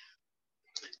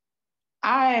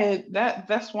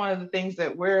 That's one of the things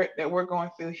that we're going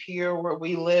through here where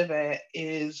we live at,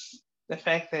 is the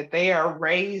fact that they're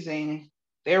raising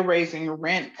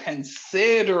rent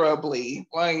considerably.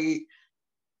 Like,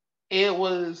 it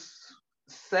was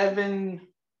 $750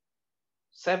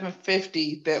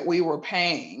 that we were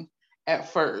paying at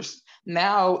first.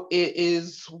 Now it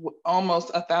is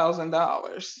almost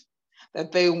 $1,000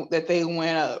 that they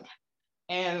went up.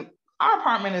 And our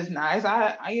apartment is nice.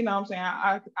 I you know what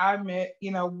I'm saying, I admit,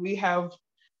 we have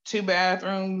 2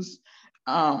 bathrooms,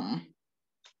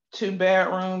 2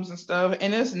 bedrooms and stuff,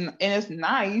 and it's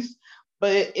nice,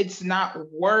 but it's not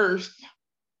worth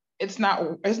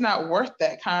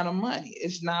that kind of money.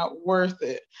 It's not worth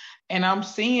it. And I'm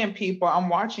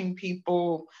watching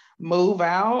people move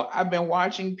out. I've been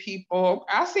watching people.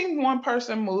 I seen one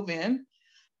person move in,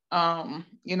 and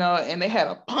they had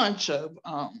a bunch of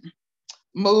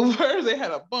movers. They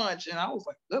had a bunch, and I was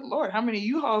like, good Lord, how many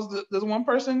U-Hauls does one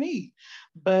person need?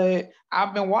 But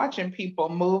I've been watching people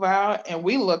move out, and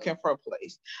we looking for a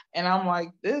place, and I'm like,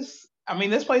 this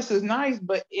place is nice,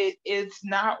 but it's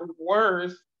not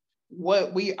worth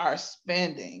what we are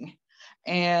spending.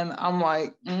 And I'm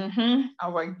like, I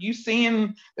was like, you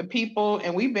seeing the people,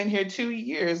 and we've been here 2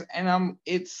 years, and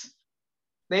it's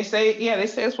They say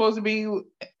it's supposed to be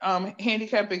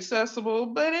handicap accessible,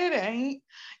 but it ain't.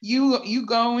 You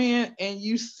go in and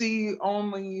you see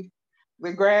only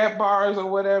the grab bars or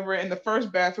whatever in the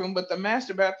first bathroom, but the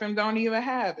master bathroom don't even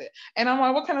have it. And I'm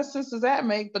like, what kind of sense does that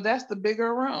make? But that's the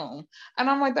bigger room. And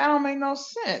I'm like, that don't make no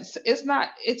sense. It's not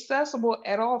accessible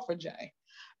at all for Jay.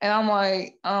 And I'm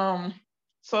like,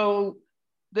 so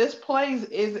this place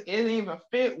isn't even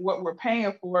fit what we're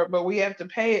paying for, but we have to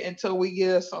pay it until we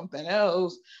get something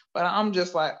else. But I'm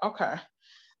just like, okay,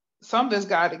 something's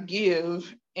got to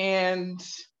give. And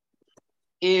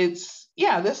it's,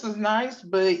 this is nice,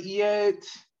 but yet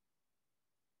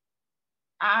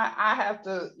I have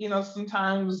to,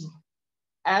 sometimes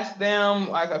ask them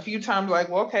like a few times, like,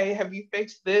 well, okay, have you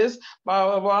fixed this? Blah,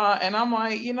 blah, blah. And I'm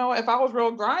like, if I was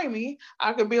real grimy,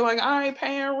 I could be like, I ain't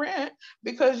paying rent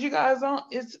because you guys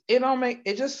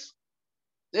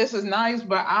this is nice,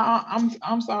 but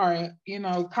I'm sorry.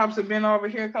 Cops have been over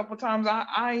here a couple times.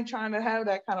 I ain't trying to have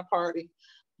that kind of party.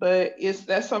 But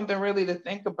that's something really to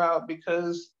think about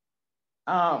because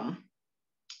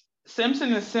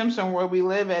Simpson and Simpson, where we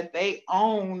live at, they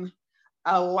own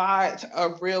a lot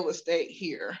of real estate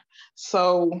here.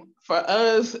 So for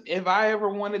us, if I ever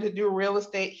wanted to do real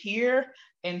estate here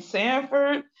in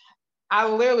Sanford, I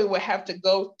literally would have to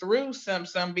go through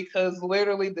Simpson because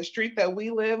literally the street that we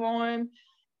live on,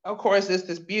 of course, it's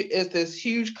this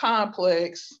huge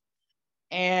complex,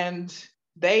 and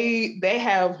they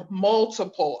have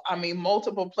multiple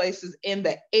places in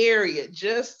the area,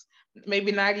 just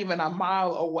maybe not even a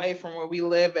mile away from where we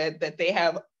live at, that they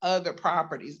have other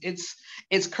properties.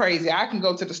 It's crazy. I can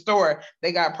go to the store,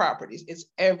 they got properties. It's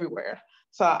everywhere.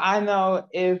 So I know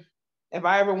if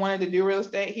I ever wanted to do real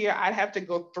estate here, I'd have to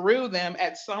go through them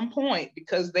at some point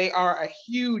because they are a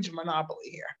huge monopoly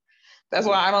here. That's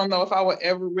why I don't know if I would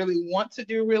ever really want to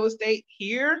do real estate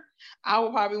here. I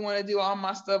would probably want to do all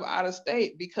my stuff out of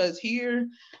state because here,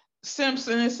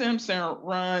 Simpson and Simpson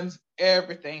runs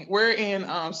everything. We're in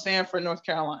Sanford, North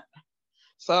Carolina.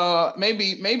 So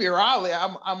maybe Raleigh,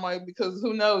 I might, because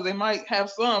who knows, they might have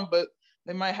some, but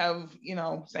they might have,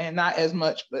 saying not as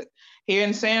much. But here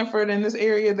in Sanford, in this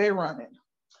area, they run it.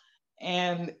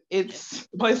 And the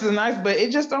place is nice, but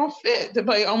it just don't fit to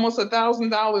pay almost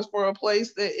 $1,000 for a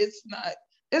place that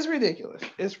it's ridiculous.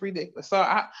 It's ridiculous. So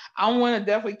I want to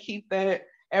definitely keep that,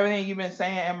 everything you've been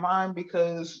saying, in mind,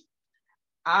 because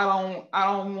I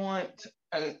don't want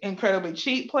an incredibly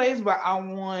cheap place, but I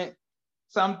want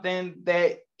something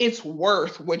that it's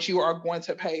worth what you are going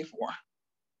to pay for.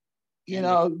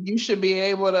 You should be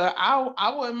able to,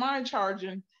 I wouldn't mind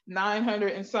charging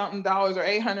 $900 and something or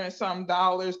 $800 and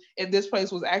something if this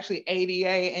place was actually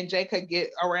ADA and Jay could get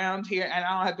around here and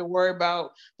I don't have to worry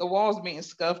about the walls being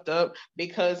scuffed up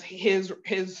because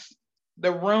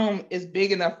the room is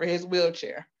big enough for his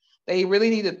wheelchair. They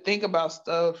really need to think about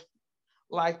stuff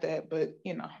like that. But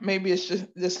maybe it's just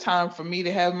this time for me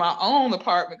to have my own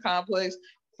apartment complex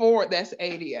that's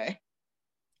ADA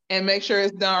and make sure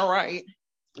it's done right.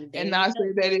 And not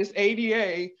say that it's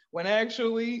ADA when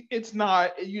actually it's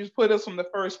not. You just put us on the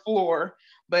first floor,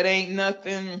 but ain't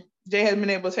nothing. Jay hasn't been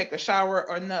able to take a shower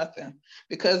or nothing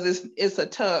because it's a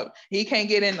tub. He can't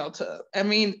get in no tub. I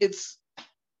mean,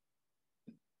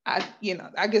 I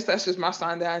guess that's just my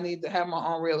sign that I need to have my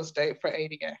own real estate for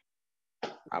ADA.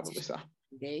 Probably so.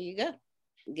 There you go.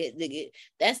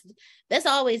 That's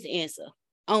always the answer.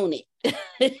 Own it.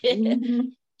 Mm-hmm.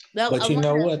 But you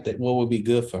know what would be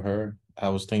good for her? I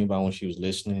was thinking about when she was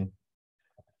listening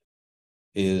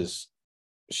is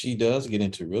she does get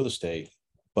into real estate,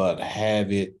 but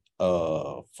have it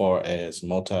far as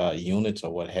multi-units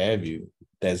or what have you,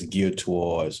 that's geared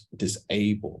towards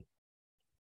disabled.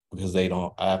 Because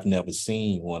I've never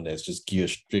seen one that's just geared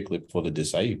strictly for the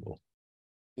disabled.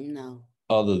 No.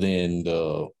 Other than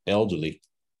the elderly,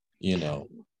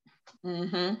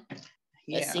 Mm-hmm.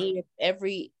 Yeah.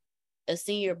 A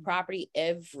senior property,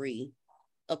 every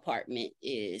apartment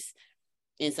is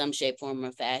in some shape, form,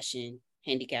 or fashion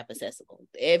handicap accessible.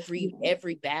 Every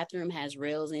bathroom has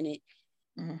rails in it.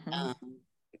 Mm-hmm.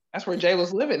 That's where Jay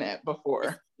was living at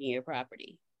before. Senior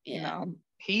property. Yeah.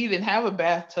 He didn't have a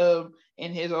bathtub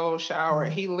in his old shower.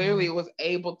 He literally was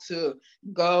able to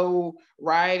go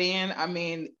right in. I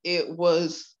mean, it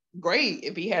was great.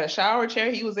 If he had a shower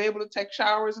chair, he was able to take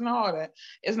showers and all that.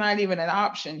 It's not even an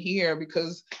option here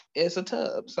because it's a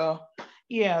tub. So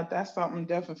yeah, that's something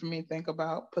definitely for me to think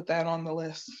about. Put that on the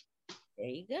list. There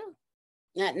you go.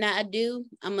 Now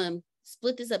I'm gonna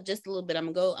split this up just a little bit.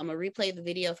 I'm gonna replay the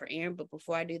video for Aaron, but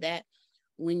before I do that,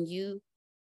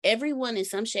 everyone in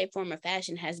some shape, form, or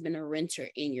fashion has been a renter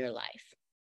in your life.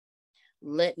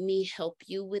 Let me help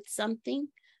you with something.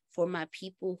 for my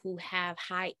people who have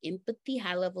high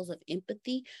levels of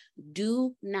empathy,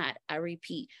 do not, I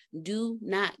repeat, do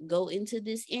not go into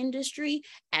this industry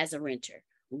as a renter.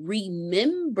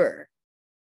 Remember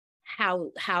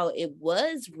how it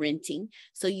was renting,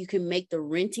 so you can make the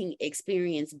renting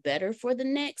experience better for the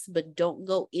next, but don't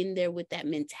go in there with that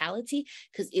mentality,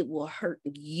 because it will hurt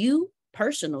you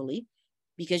personally,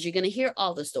 because you're going to hear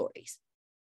all the stories.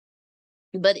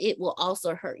 But it will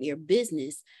also hurt your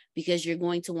business, because you're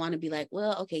going to want to be like,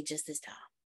 well, okay, just this time.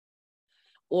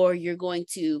 Or you're going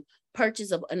to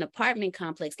purchase an apartment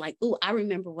complex like, oh, I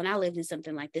remember when I lived in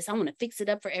something like this. I want to fix it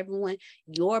up for everyone.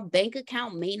 Your bank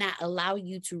account may not allow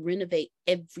you to renovate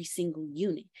every single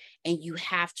unit. And you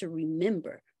have to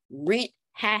remember, rent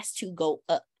has to go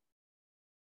up.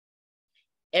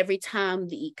 Every time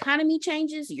the economy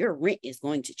changes, your rent is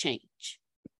going to change.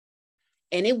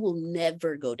 And it will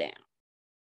never go down.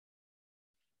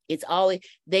 It's always,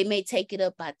 they may take it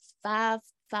up by $5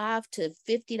 to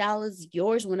 $50.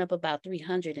 Yours went up about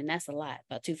 $300, and that's a lot.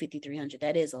 About $250, $300.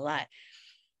 That is a lot.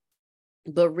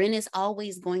 But rent is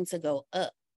always going to go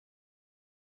up.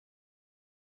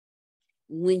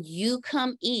 When you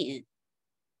come in,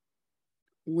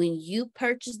 when you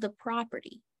purchase the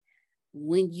property,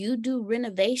 when you do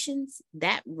renovations,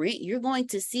 that rent, you're going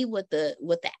to see what the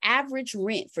average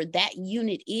rent for that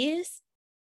unit is.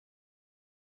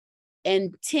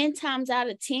 And 10 times out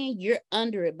of 10, you're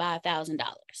under it by $1,000.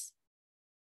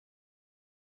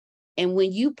 And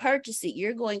when you purchase it,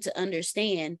 you're going to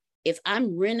understand, if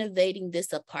I'm renovating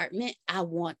this apartment, I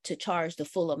want to charge the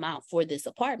full amount for this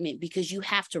apartment, because you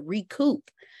have to recoup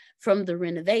from the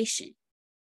renovation.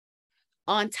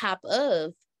 On top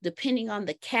of, depending on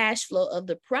the cash flow of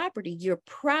the property, you're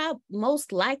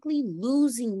most likely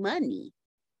losing money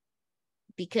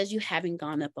because you haven't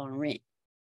gone up on rent.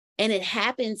 And it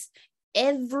happens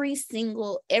every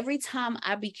time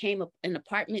I became an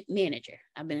apartment manager.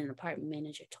 I've been an apartment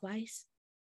manager twice.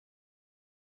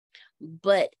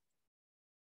 But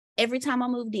every time I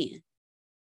moved in,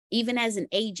 even as an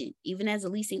agent, even as a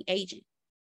leasing agent,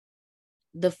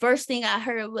 the first thing I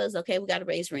heard was, okay, we got to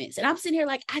raise rents. And I'm sitting here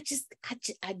like, I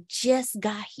just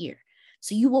got here.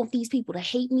 So you want these people to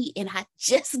hate me, and I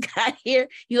just got here?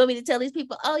 You want me to tell these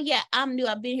people, oh yeah, I'm new,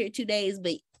 I've been here 2 days,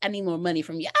 but I need more money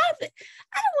from you? I don't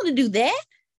want to do that.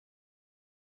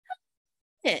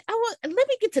 Yeah, let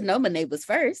me get to know my neighbors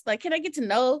first. Like, can I get to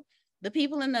know the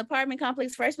people in the apartment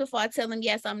complex first before I tell them,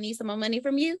 yes, I need some more money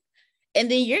from you? And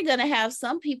then you're going to have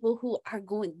some people who are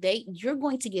you're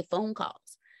going to get phone calls.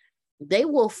 They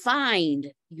will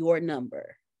find your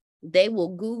number. They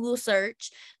will Google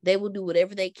search. They will do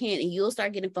whatever they can, and you'll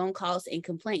start getting phone calls and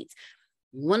complaints.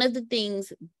 One of the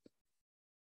things,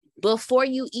 before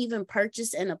you even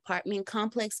purchase an apartment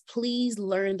complex, please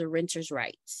learn the renter's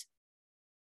rights.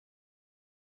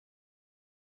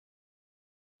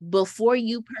 Before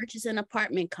you purchase an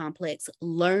apartment complex,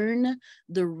 learn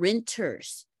the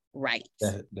renter's rights.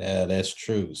 That's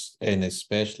true. And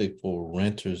especially for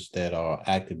renters that are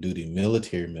active duty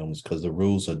military members, because the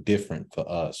rules are different for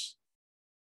us.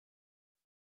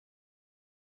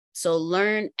 So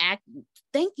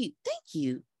thank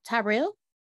you, Tyrell.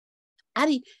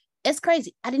 It's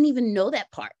crazy. I didn't even know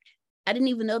that part. I didn't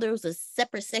even know there was a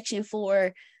separate section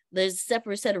there's a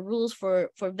separate set of rules for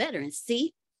veterans.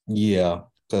 See? Yeah,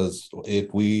 because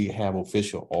if we have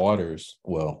official orders,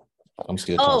 well, I'm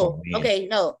still talking. Okay.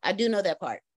 No, I do know that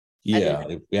part. Yeah,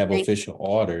 if we have official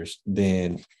orders,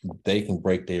 then they can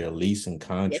break their leasing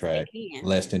contract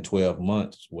less than 12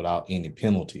 months without any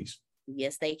penalties.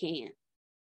 Yes, they can.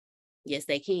 Yes,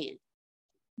 they can.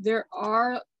 There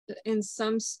are, in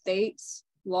some states,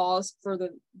 laws for the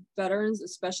veterans,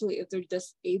 especially if they're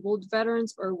disabled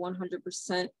veterans or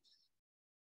 100%.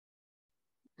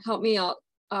 Help me out.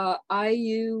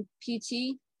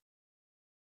 IUPT.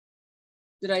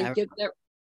 Did I get that?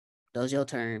 Those are your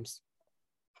terms.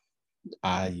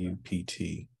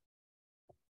 IUPT.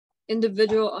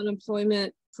 Individual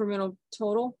unemployment permanent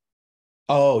total.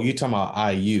 Oh, you're talking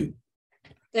about IU.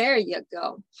 There you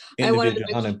go.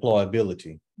 Individual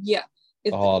unemployability. Yeah.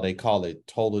 They call it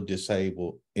total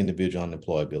disabled individual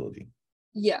unemployability.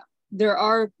 Yeah, there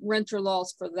are renter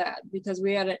laws for that, because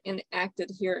we had it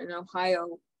enacted here in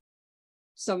Ohio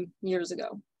some years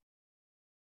ago.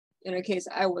 In a case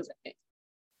I was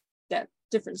that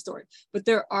different story, but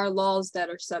there are laws that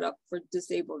are set up for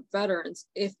disabled veterans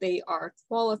if they are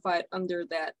qualified under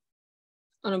that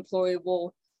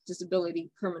unemployable disability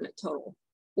permanent total,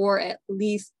 or at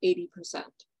least 80%.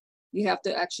 You have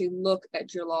to actually look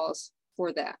at your laws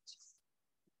for that.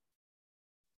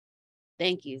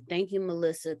 Thank you,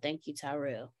 Melissa. Thank you,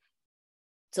 Tyrell.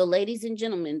 So, ladies and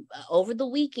gentlemen, over the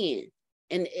weekend,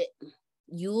 And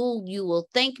you will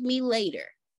thank me later.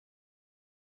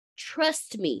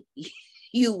 Trust me,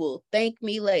 you will thank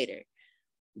me later.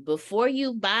 Before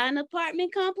you buy an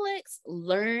apartment complex,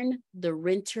 learn the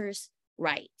renter's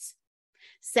rights.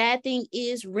 Sad thing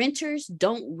is, renters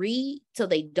don't read, so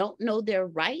they don't know their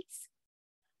rights.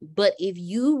 But if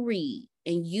you read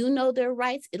and you know their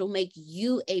rights, it'll make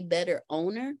you a better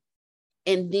owner.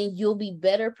 And then you'll be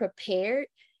better prepared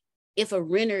if a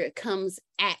renter comes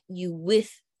at you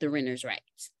with the renter's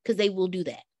rights, because they will do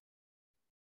that.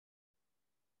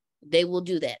 They will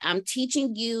do that. I'm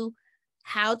teaching you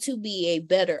how to be a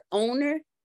better owner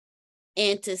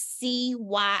and to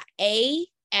CYA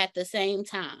at the same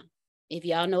time. If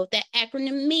y'all know what that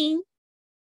acronym means,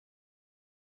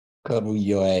 cover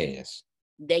your ass.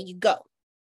 There you go.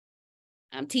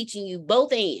 I'm teaching you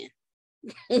both ends.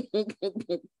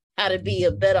 How to be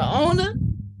a better owner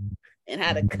and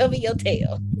how to cover your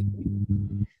tail.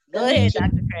 Go ahead,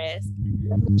 Dr. Crass.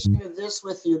 Let me share this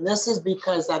with you. This is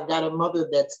because I've got a mother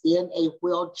that's in a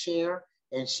wheelchair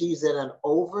and she's in an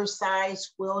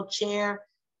oversized wheelchair.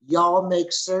 Y'all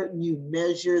make certain you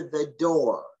measure the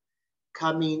door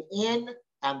coming in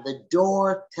and the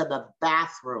door to the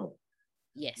bathroom.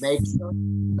 Yes. Make sure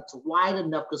it's wide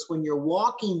enough, because when you're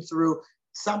walking through,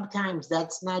 sometimes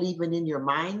that's not even in your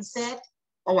mindset.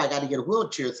 Oh, I got to get a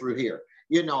wheelchair through here,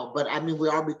 you know. But I mean, we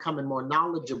are becoming more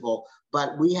knowledgeable.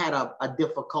 But we had a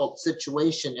difficult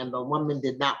situation, and the woman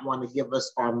did not want to give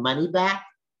us our money back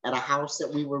at a house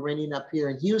that we were renting up here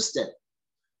in Houston.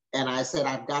 And I said,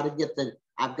 I've got to get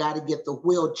the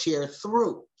wheelchair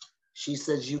through. She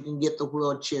says, you can get the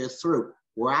wheelchair through.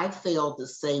 Where I failed to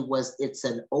say was it's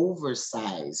an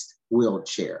oversized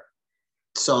wheelchair.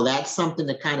 So that's something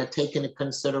to kind of take into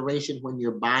consideration when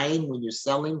you're buying, when you're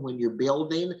selling, when you're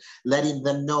building, letting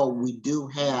them know we do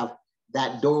have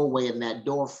that doorway and that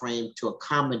door frame to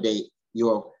accommodate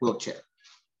your wheelchair.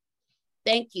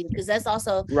 Thank you, because that's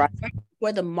also right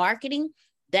for the marketing.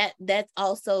 That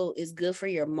also is good for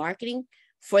your marketing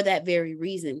for that very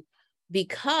reason,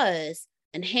 because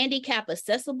a handicap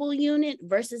accessible unit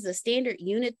versus a standard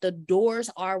unit, the doors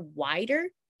are wider.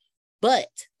 But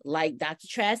like Dr.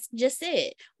 Trask just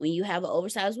said, when you have an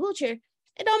oversized wheelchair,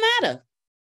 it don't matter.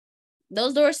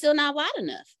 Those doors still not wide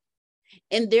enough.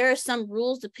 And there are some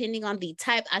rules depending on the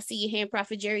type. I see your hand,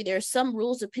 Prophet Jerry. There are some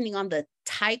rules depending on the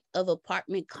type of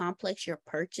apartment complex you're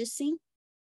purchasing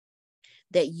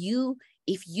that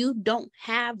if you don't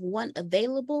have one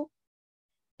available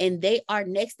and they are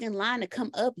next in line to come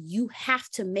up, you have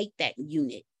to make that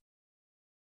unit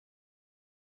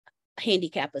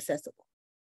handicap accessible.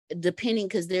 Depending,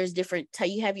 because there's different,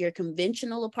 you have your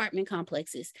conventional apartment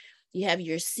complexes, you have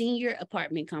your senior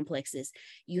apartment complexes,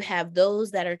 you have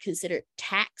those that are considered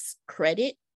tax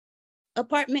credit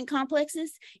apartment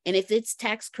complexes. And if it's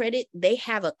tax credit, they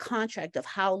have a contract of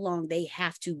how long they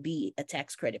have to be a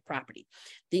tax credit property.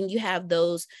 Then you have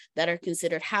those that are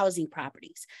considered housing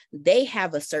properties. They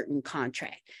have a certain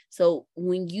contract. So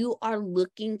when you are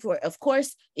looking for, of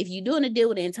course, if you're doing a deal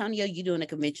with Antonio, you're doing a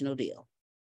conventional deal,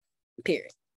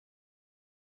 period.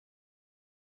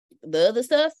 The other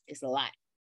stuff is a lot.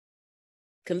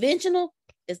 Conventional,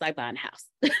 it's like buying a house.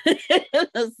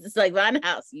 It's like buying a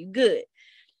house. You good.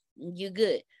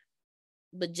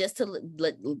 But just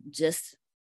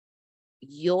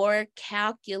your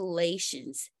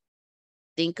calculations,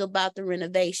 think about the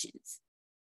renovations.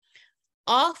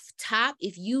 Off top,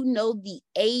 if you know the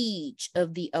age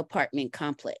of the apartment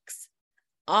complex.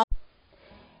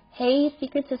 Hey,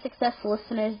 Secrets of Success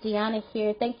listeners, Deanna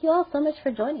here. Thank you all so much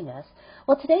for joining us.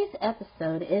 Well, today's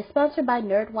episode is sponsored by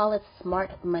NerdWallet's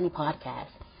Smart Money Podcast.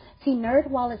 See,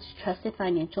 NerdWallet's trusted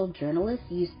financial journalists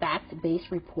use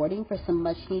fact-based reporting for some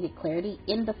much-needed clarity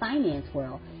in the finance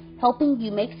world, helping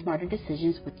you make smarter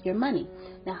decisions with your money.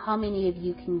 Now, how many of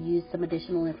you can use some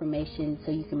additional information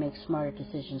so you can make smarter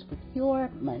decisions with your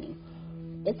money?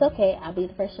 It's okay. I'll be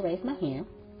the first to raise my hand.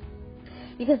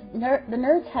 Because the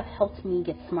nerds have helped me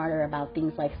get smarter about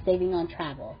things like saving on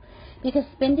travel. Because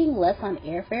spending less on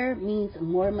airfare means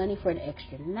more money for an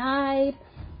extra night,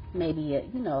 maybe a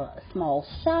small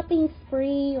shopping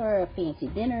spree or a fancy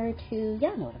dinner or two.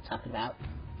 Y'all know what I'm talking about.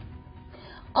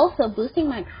 Also, boosting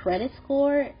my credit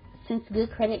score, since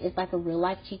good credit is like a real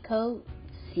life cheat code.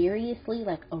 Seriously,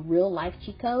 like a real life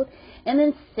cheat code. And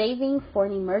then saving for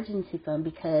an emergency fund,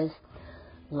 because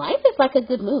life is like a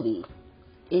good movie.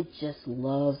 It just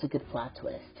loves a good plot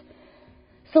twist.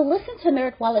 So listen to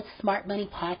NerdWallet's Smart Money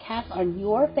Podcast on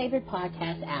your favorite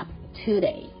podcast app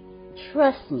today.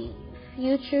 Trust me,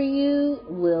 future you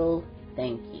will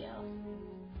thank you.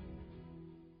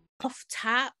 Off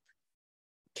top,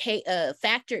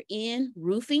 factor in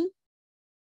roofing.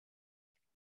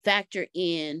 factor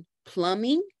in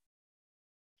plumbing,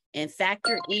 and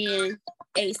factor in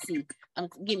AC.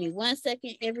 Give me 1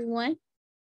 second, everyone.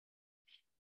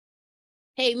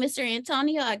 Hey, Mr.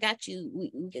 Antonio, I got you.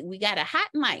 We got a hot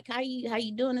mic. How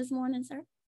you doing this morning, sir?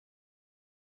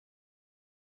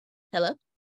 Hello?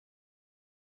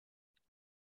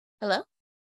 Hello?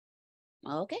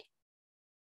 Okay.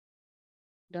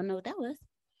 Don't know what that was.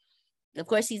 Of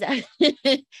course, he's out.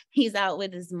 He's out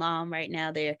with his mom right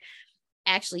now. They're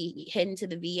actually heading to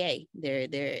the VA.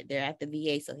 They're at the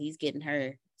VA, so he's getting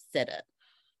her set up.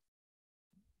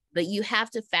 But you have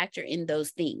to factor in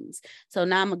those things. So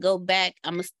now I'm gonna go back.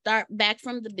 I'm gonna start back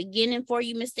from the beginning for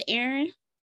you, Mr. Aaron.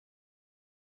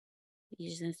 You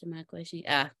just answered my question.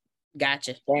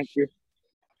 Gotcha. Thank you.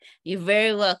 You're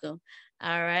very welcome.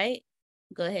 All right.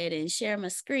 Go ahead and share my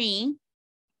screen.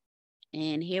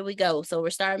 And here we go. So we're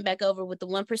starting back over with the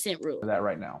 1% rule. That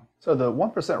right now. So the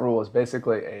 1% rule is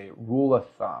basically a rule of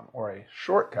thumb or a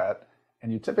shortcut,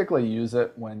 and you typically use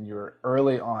it when you're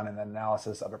early on in the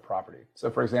analysis of a property. So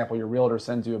for example, your realtor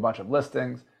sends you a bunch of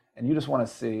listings and you just want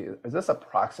to see, is this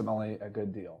approximately a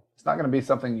good deal? It's not going to be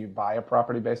something you buy a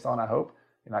property based on, I hope.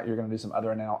 You're going to do some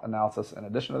other analysis in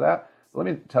addition to that. So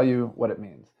let me tell you what it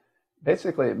means.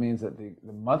 Basically, it means that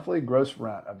the monthly gross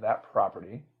rent of that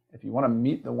property, if you want to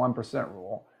meet the 1%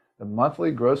 rule, the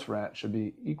monthly gross rent should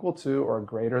be equal to or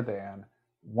greater than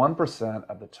 1%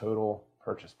 of the total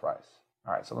purchase price.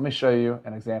 All right, so let me show you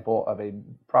an example of a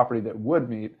property that would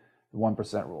meet the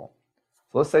 1% rule.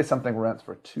 So let's say something rents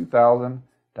for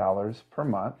 $2,000 per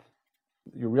month.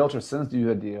 Your realtor sends you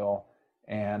the deal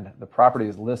and the property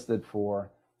is listed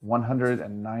for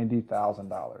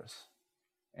 $190,000.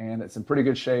 And it's in pretty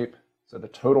good shape. So the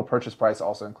total purchase price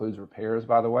also includes repairs,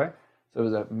 by the way. So it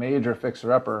was a major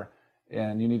fixer-upper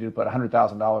and you needed to put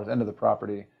 $100,000 into the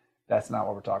property. That's not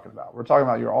what we're talking about. We're talking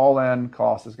about your all-in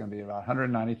cost is going to be about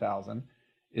 $190,000.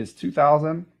 Is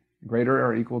 $2,000 greater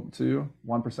or equal to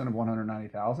 1% of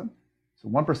 $190,000? So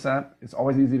 1%, it's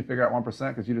always easy to figure out 1%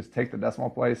 because you just take the decimal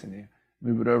place and you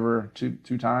move it over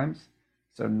two times.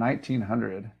 So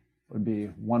 1,900 would be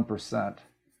 1%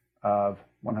 of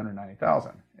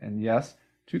 190,000. And yes,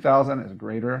 2,000 is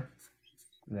greater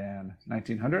than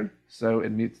 1,900, so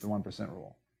it meets the 1%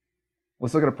 rule.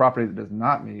 Let's look at a property that does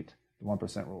not meet the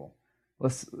 1% rule.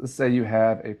 Let's say you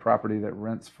have a property that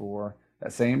rents for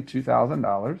that same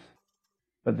 $2,000,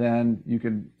 but then you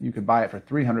could buy it for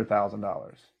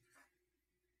 $300,000.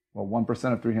 Well,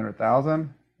 1% of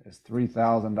 300,000 is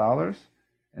 $3,000,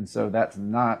 and so that's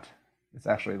not, it's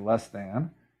actually less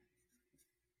than.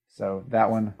 So that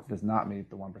one does not meet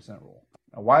the 1% rule.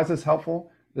 Now, why is this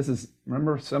helpful? This is,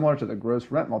 remember, similar to the gross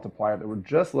rent multiplier that we're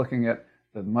just looking at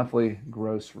the monthly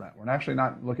gross rent. We're actually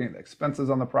not looking at the expenses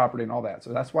on the property and all that.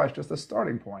 So that's why it's just a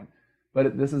starting point.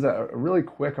 But this is a really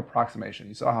quick approximation.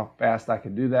 You saw how fast I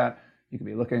could do that. You can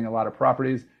be looking at a lot of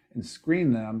properties and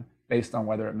screen them based on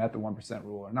whether it met the 1%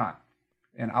 rule or not.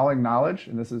 And I'll acknowledge,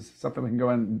 and this is something we can go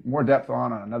in more depth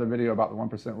on another video about the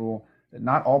 1% rule, that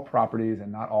not all properties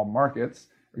and not all markets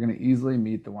are going to easily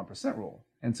meet the 1% rule.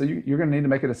 And so you're going to need to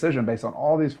make a decision based on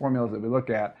all these formulas that we look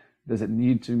at. Does it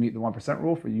need to meet the 1%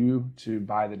 rule for you to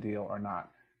buy the deal or not?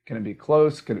 Can it be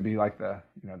close? Could it be like the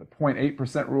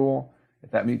 0.8% rule if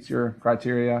that meets your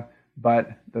criteria?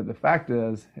 But the fact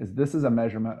is this is a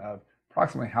measurement of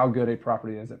approximately how good a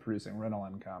property is at producing rental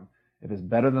income. If it's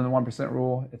better than the 1%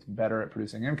 rule, it's better at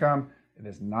producing income. If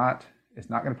it's not, it's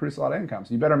not going to produce a lot of income.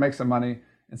 So you better make some money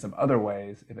in some other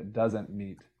ways if it doesn't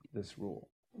meet this rule.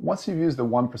 Once you've used the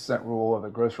 1% rule or the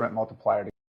gross rent multiplier.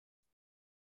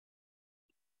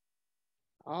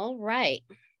 All right.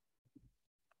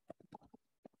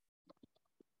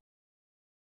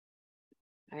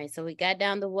 All right, so we got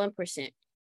down to 1%,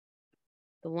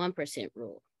 the 1%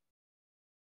 rule.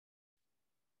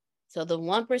 So the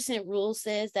 1% rule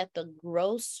says that the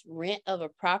gross rent of a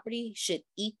property should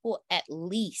equal at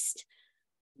least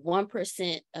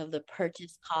 1% of the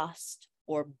purchase cost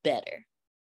or better.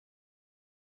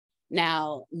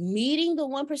 Now, meeting the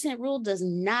 1% rule does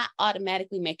not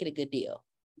automatically make it a good deal.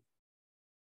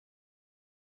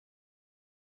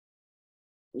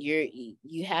 You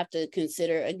have to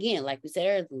consider, again, like we said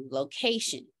earlier,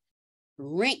 location,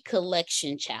 rent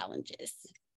collection challenges.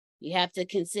 You have to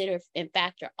consider and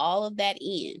factor all of that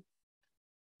in.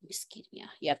 Excuse me.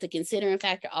 You have to consider and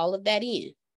factor all of that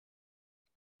in.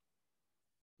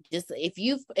 Just if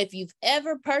you've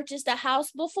ever purchased a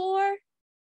house before,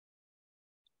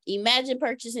 imagine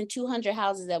purchasing 200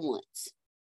 houses at once.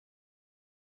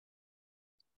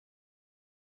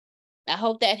 I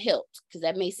hope that helped because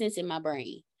that made sense in my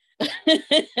brain.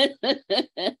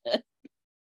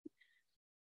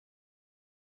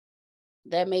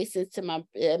 That made sense to my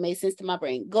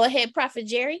brain. Go ahead, Prophet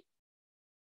Jerry.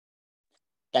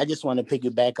 I just want to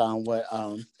piggyback on what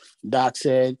Doc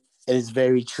said. It is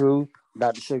very true.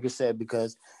 Dr. Sugar said,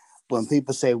 because when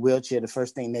people say wheelchair, the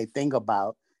first thing they think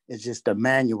about is just the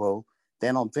manual.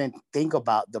 They don't think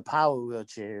about the power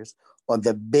wheelchairs or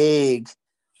the big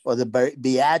or the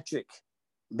bariatric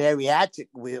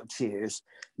wheelchairs.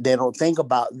 They don't think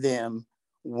about them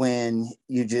when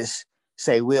you just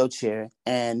say wheelchair.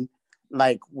 And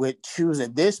like with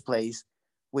choosing this place,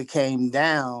 we came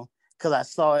down because I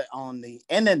saw it on the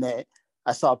internet.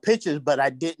 I saw pictures, but I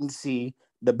didn't see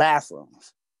the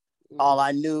bathrooms. All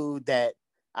I knew that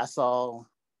I saw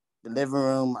the living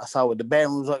room, I saw what the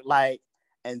bedrooms looked like,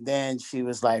 and then she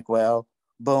was like, well,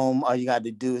 boom, all you got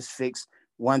to do is fix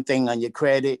one thing on your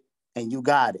credit and you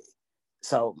got it.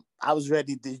 So I was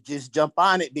ready to just jump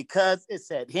on it because it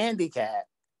said handicap.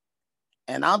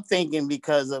 And I'm thinking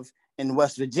because of in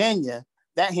West Virginia,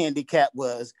 that handicap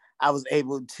was I was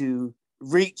able to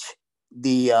reach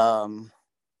the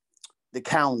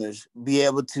counters, be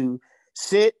able to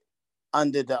sit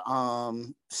under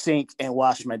the sink and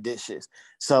wash my dishes.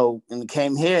 So when it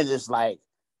came here, it's like,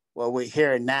 well, we're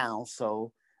here now,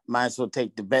 so might as well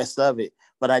take the best of it.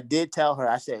 But I did tell her,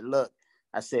 I said, look,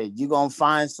 I said, you're going to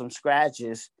find some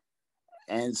scratches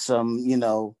and some,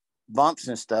 bumps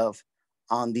and stuff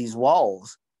on these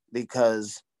walls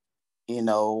because,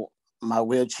 my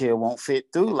wheelchair won't fit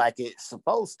through like it's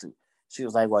supposed to. She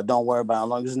was like, well, don't worry about it, as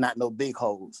long as there's not no big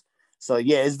holes. So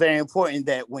yeah, it's very important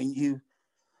that when you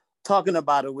talking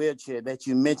about a wheelchair, that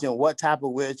you mention what type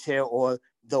of wheelchair or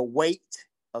the weight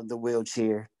of the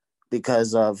wheelchair,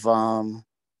 because of,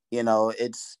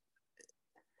 it's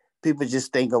people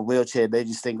just think of wheelchair. They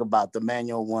just think about the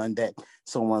manual one that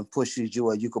someone pushes you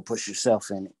or you could push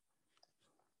yourself in it.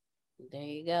 There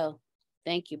you go.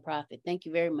 Thank you, Prophet. Thank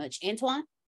you very much. Antoine?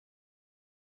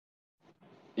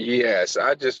 Yes,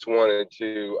 I just wanted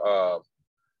to,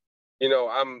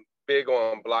 I'm big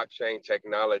on blockchain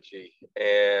technology,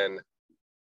 and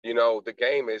the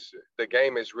game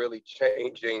is really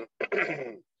changing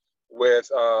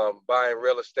with buying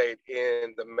real estate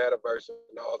in the metaverse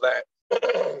and all that.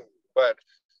 But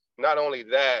not only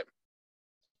that,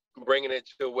 bringing it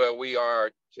to where we are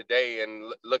today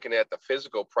and looking at the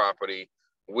physical property,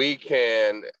 we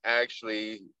can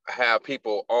actually have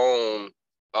people own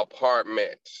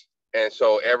apartments. And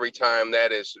so every time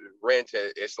that is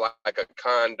rented, it's like a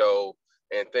condo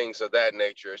and things of that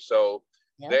nature. So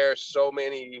there's so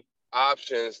many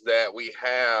options that we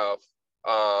have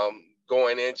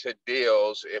going into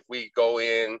deals. If we go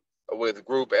in with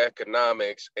group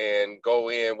economics and go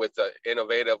in with an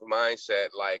innovative mindset,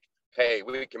 like, hey,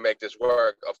 we can make this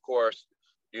work. Of course,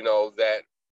 that,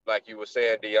 like you were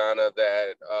saying, Deanna,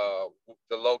 that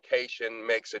the location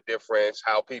makes a difference.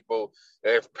 How people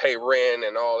pay rent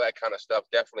and all that kind of stuff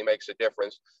definitely makes a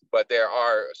difference. But there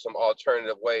are some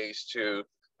alternative ways to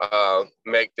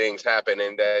make things happen,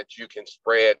 and that you can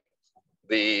spread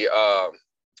the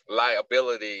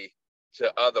liability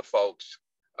to other folks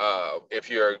if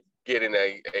you're getting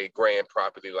a grand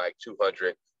property like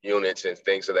 200 units and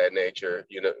things of that nature.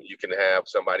 You can have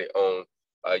somebody own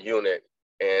a unit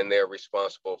and they're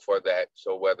responsible for that.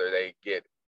 So whether they get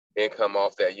income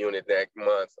off that unit that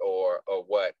month or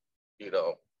what,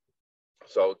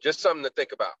 so just something to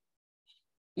think about.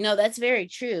 No, that's very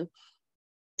true.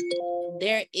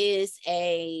 There's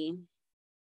a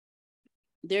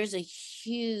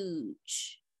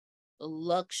huge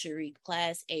luxury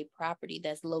Class A property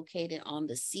that's located on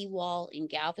the seawall in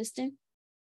Galveston.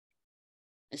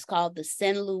 It's called the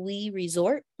St. Louis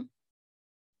Resort.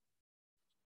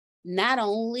 Not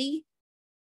only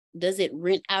does it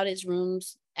rent out its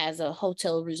rooms as a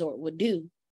hotel resort would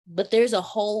do, but there's a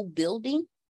whole building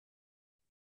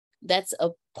that's a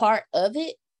part of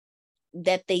it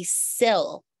that they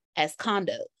sell as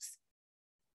condos.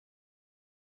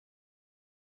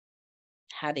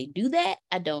 How they do that,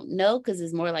 I don't know, because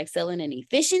it's more like selling an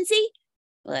efficiency.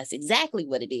 Well, that's exactly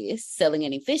what it is, selling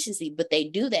an efficiency, but they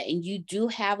do that. And you do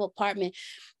have apartment.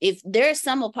 If there's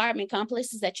some apartment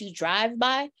complexes that you drive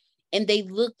by and they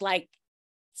look like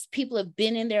people have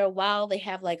been in there a while, they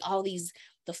have like all the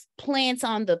plants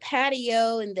on the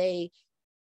patio, and they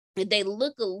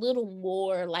look a little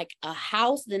more like a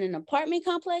house than an apartment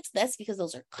complex. That's because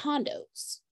those are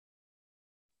condos.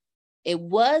 It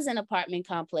was an apartment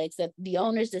complex that the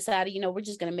owners decided, we're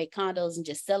just going to make condos and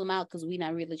just sell them out because we're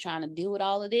not really trying to deal with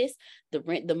all of this, the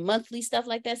rent, the monthly stuff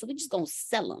like that. So we're just going to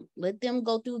sell them, let them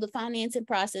go through the financing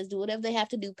process, do whatever they have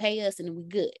to do, pay us, and we're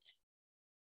good.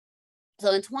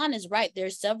 So Antoine is right.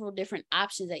 There's several different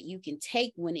options that you can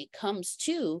take when it comes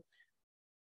to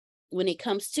when it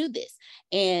comes to this.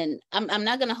 And I'm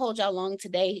not going to hold y'all long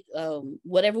today.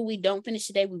 Whatever we don't finish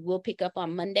today, we will pick up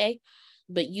on Monday.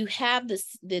 But you have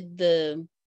the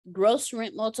gross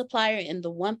rent multiplier and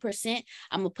the 1%.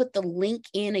 I'm going to put the link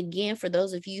in again for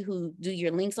those of you who do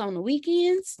your links on the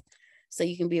weekends, so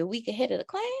you can be a week ahead of the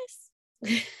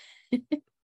class.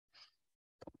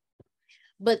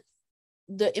 But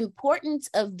the importance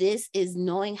of this is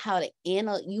knowing how to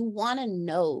analyze. You want to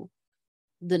know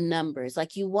the numbers,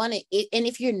 like you want to, and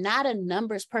if you're not a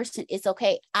numbers person, it's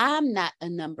okay. I'm not a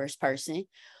numbers person,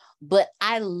 but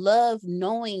I love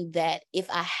knowing that if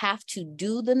I have to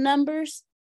do the numbers,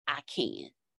 I can.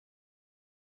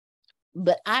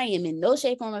 But I am in no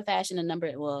shape, form, or fashion a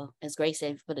number. Well, as Grace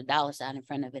said, put a dollar sign in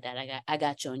front of it, that I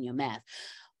got you on your math.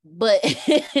 But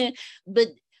but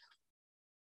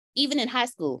even in high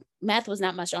school, math was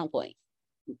not my strong point.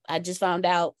 I just found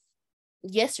out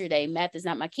yesterday, math is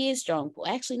not my kid's strong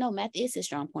point. Actually, no, math is his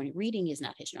strong point. Reading is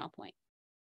not his strong point.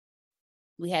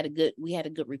 We had a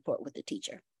good report with the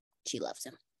teacher. She loves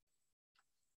him.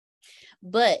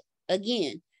 But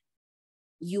again,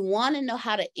 you want to know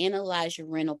how to analyze your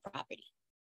rental property,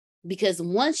 because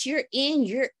once you're in,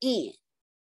 you're in.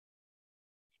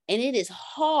 And it is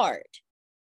hard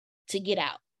to get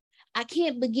out. I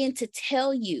can't begin to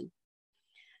tell you.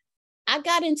 I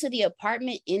got into the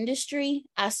apartment industry.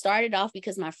 I started off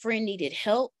because my friend needed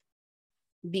help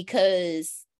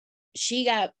because she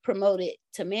got promoted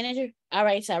to manager. All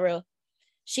right, Tyrell.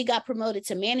 She got promoted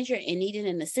to manager and needed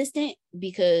an assistant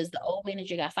because the old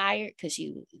manager got fired because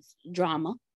she was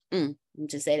drama.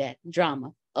 Just say that,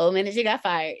 drama. Old manager got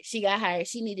fired. She got hired.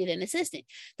 She needed an assistant.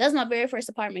 That was my very first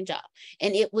apartment job.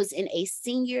 And it was in a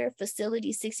senior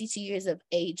facility, 62 years of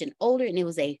age and older. And it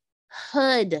was a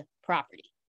HUD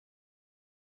property.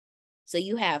 So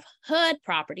you have HUD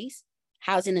properties,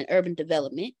 housing and urban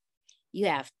development. You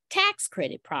have tax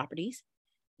credit properties.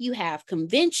 You have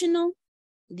conventional.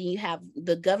 Then you have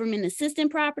the government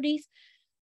assistant properties.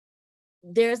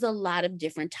 There's a lot of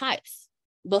different types.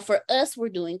 But for us, we're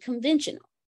doing conventional.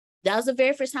 That was the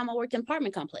very first time I worked in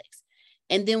apartment complex.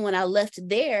 And then when I left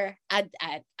there, I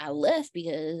left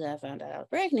because I found out I was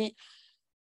pregnant.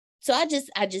 So I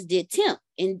just did temp.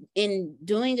 In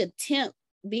doing a temp,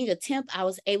 being a temp, I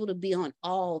was able to be on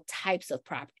all types of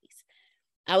properties.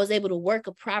 I was able to work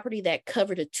a property that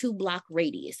covered a 2-block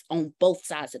radius on both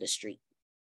sides of the street.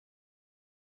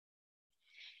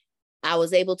 I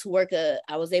was able to work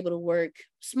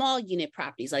small unit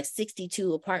properties like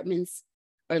 62 apartments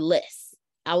or less.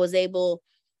 I was able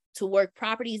to work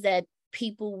properties that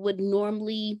people would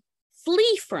normally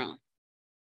flee from.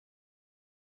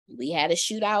 We had a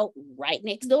shootout right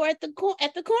next door at the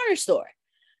corner store.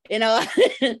 You know,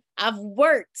 I've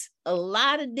worked a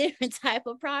lot of different type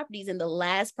of properties, and the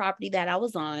last property that I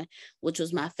was on, which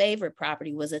was my favorite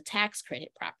property, was a tax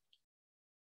credit property.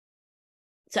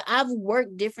 So I've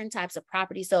worked different types of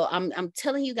property. So I'm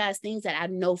telling you guys things that I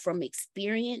know from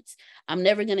experience. I'm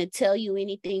never going to tell you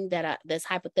anything that's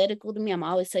hypothetical to me. I'm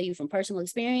always tell you from personal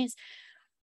experience,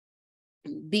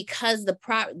 because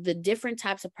the different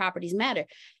types of properties matter.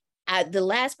 The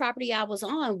last property I was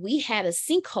on, we had a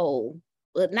sinkhole.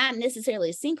 Well, not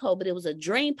necessarily a sinkhole, but it was a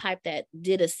drain pipe that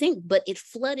did a sink, but it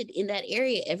flooded in that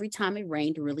area every time it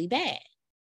rained really bad.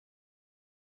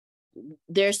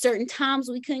 There are certain times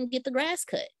we couldn't get the grass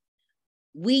cut.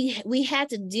 We had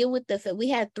to deal with we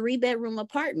had 3-bedroom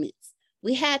apartments.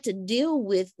 We had to deal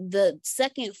with the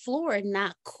second floor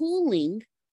not cooling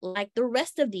like the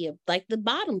rest of the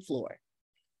bottom floor,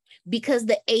 because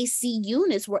the AC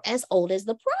units were as old as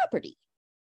the property.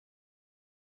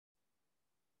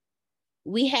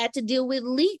 We had to deal with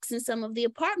leaks in some of the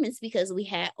apartments because we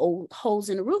had old holes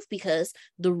in the roof because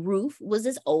the roof was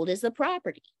as old as the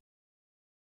property.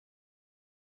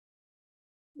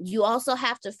 You also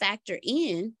have to factor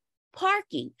in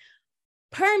parking,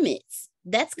 permits.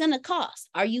 That's going to cost.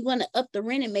 Are you going to up the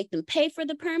rent and make them pay for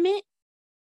the permit?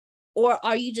 Or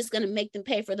are you just going to make them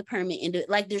pay for the permit and do it?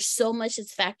 Like, there's so much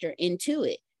that's factored into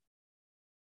it.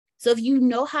 So if you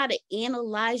know how to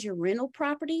analyze your rental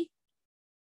property,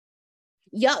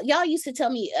 y'all used to tell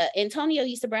me, Antonio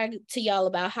used to brag to y'all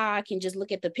about how I can just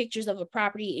look at the pictures of a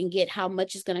property and get how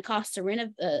much it's going to cost to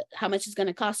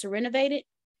renovate it.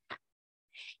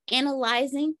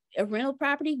 Analyzing a rental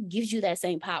property gives you that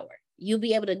same power. You'll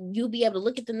be able to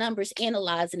look at the numbers,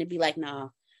 analyze, and be like, nah,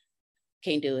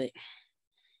 can't do it.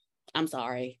 I'm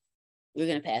sorry. We're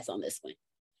going to pass on this one.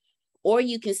 Or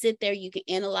you can sit there, you can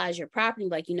analyze your property,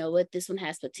 like, you know what, this one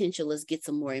has potential. Let's get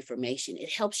some more information.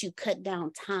 It helps you cut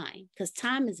down time, because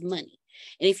time is money.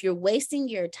 And if you're wasting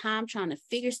your time trying to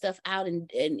figure stuff out,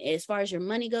 and as far as your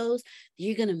money goes,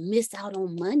 you're going to miss out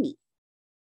on money.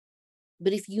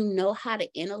 But if you know how to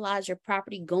analyze your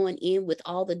property going in with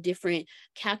all the different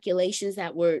calculations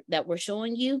that we're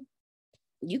showing you,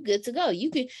 you good to go. You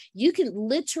can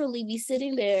literally be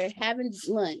sitting there having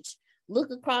lunch, look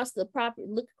across the property,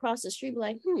 look across the street, be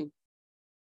like,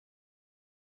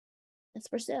 that's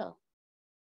for sale.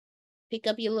 Pick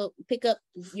up your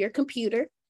computer,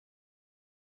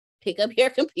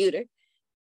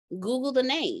 Google the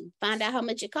name, find out how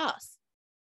much it costs.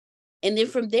 And then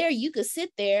from there, you could sit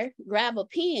there, grab a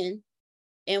pen,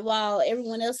 and while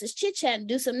everyone else is chit-chatting,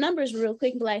 do some numbers real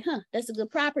quick and be like, that's a good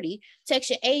property.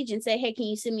 Text your agent, say, hey, can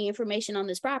you send me information on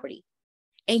this property?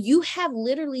 And you have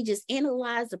literally just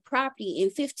analyzed the property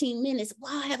in 15 minutes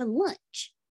while having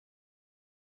lunch.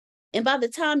 And by the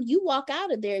time you walk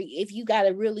out of there, if you got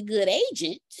a really good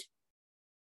agent,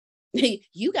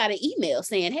 you got an email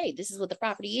saying, hey, this is what the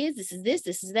property is. This is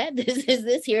this is that. This is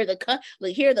this. Here are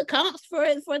the comps for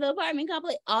the apartment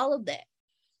complex, all of that.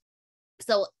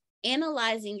 So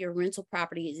analyzing your rental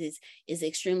properties is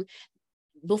extremely,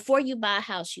 before you buy a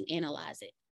house, you analyze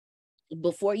it.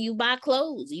 Before you buy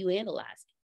clothes, you analyze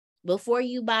it. Before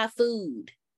you buy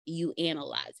food, you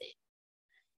analyze it.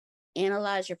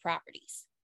 Analyze your properties.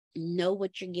 Know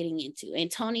what you're getting into.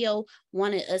 Antonio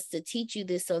wanted us to teach you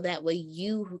this so that way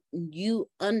you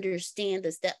understand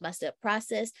the step-by-step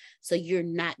process, so you're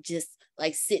not just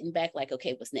like sitting back like,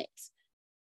 okay, what's next?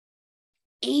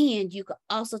 And you can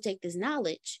also take this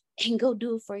knowledge and go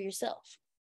do it for yourself.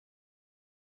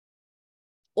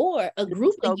 Or a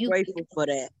group of you. Grateful for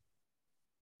that.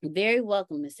 Very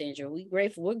welcome, Miss Sandra.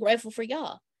 We're grateful for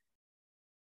y'all.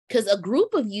 Because a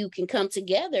group of you can come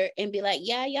together and be like,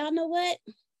 yeah, y'all know what?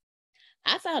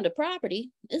 I found a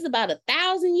property. It's about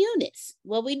 1,000 units.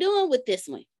 What we doing with this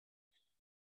one?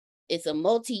 It's a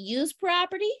multi-use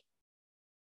property.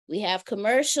 We have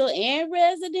commercial and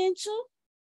residential.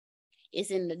 It's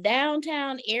in the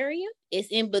downtown area. It's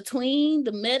in between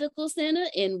the medical center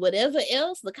and whatever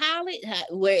else, the college,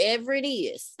 wherever it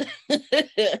is.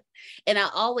 And I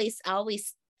always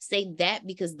say that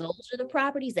because those are the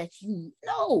properties that you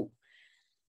know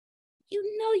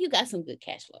you got some good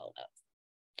cash flow of.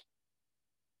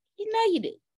 You know you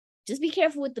do. Just be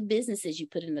careful with the businesses you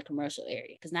put in the commercial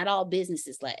area, because not all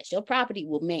businesses last. Your property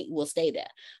will stay there,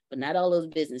 but not all those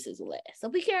businesses will last. So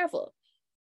be careful.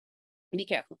 Be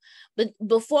careful. But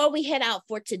before we head out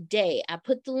for today, I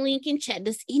put the link in chat.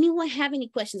 Does anyone have any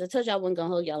questions? I told you I wasn't gonna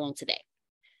hold y'all on today.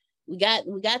 We got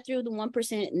through the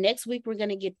 1%. Next week we're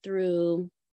gonna get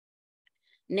through.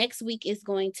 Next week is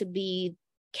going to be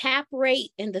cap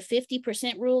rate and the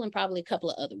 50% rule, and probably a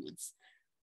couple of other ones.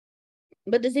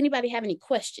 But does anybody have any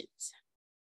questions?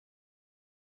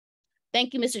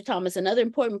 Thank you, Mr. Thomas. Another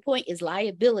important point is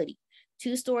liability.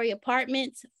 2-story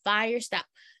apartments, fire stop.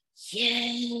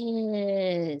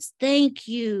 Yes, thank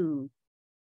you.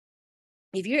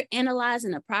 If you're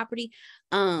analyzing a property,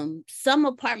 some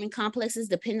apartment complexes,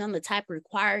 depending on the type,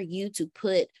 require you to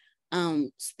put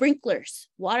sprinklers,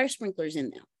 water sprinklers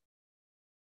in them.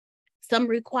 Some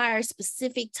require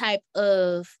specific type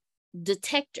of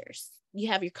detectors. You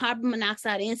have your carbon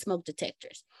monoxide and smoke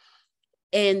detectors.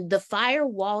 And the fire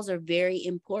walls are very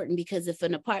important, because if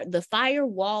the fire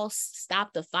walls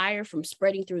stop the fire from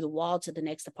spreading through the wall to the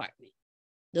next apartment.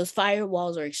 Those fire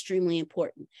walls are extremely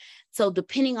important. So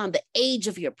depending on the age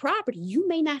of your property, you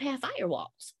may not have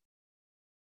firewalls.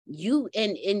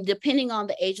 And depending on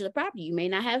the age of the property, you may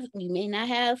not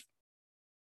have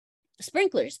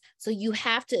sprinklers. So you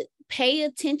have to pay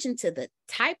attention to the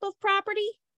type of property.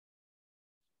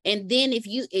 And then if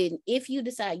you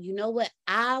decide, you know what,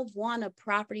 I want a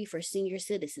property for senior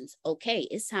citizens, okay,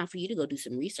 it's time for you to go do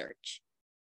some research.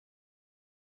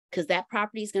 Because that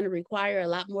property is going to require a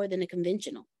lot more than a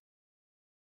conventional.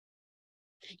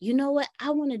 You know what,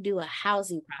 I want to do a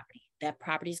housing property. That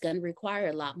property is going to require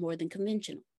a lot more than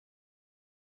conventional.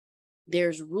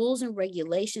 There's rules and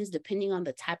regulations depending on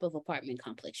the type of apartment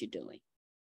complex you're doing.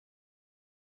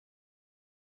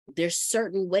 There's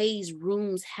certain ways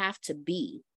rooms have to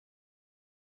be.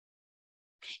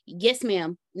 Yes,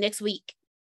 ma'am. Next week.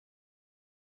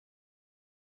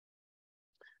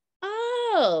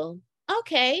 Oh,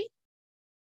 okay.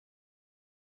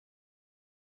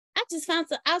 I just found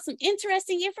some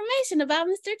interesting information about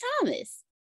Mr. Thomas.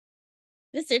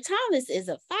 Mr. Thomas is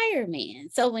a fireman.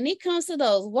 So when it comes to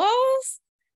those walls,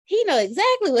 he knows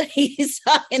exactly what he's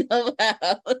talking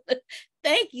about.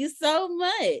 Thank you so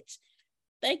much.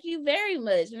 Thank you very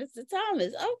much, Mr.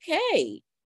 Thomas. Okay.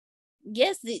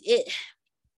 Yes,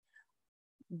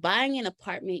 buying an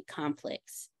apartment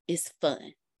complex is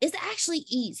fun. It's actually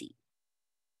easy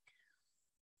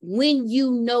when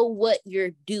you know what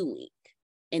you're doing.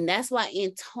 And that's why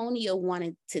Antonio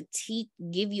wanted to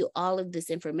give you all of this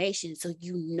information so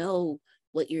you know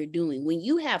what you're doing. When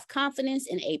you have confidence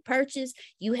in a purchase,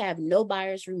 you have no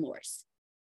buyer's remorse.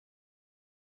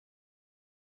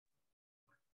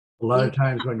 A lot of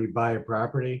times when you buy a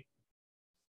property,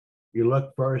 you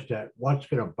look first at what's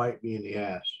going to bite me in the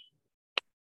ass.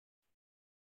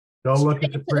 Don't look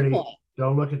at the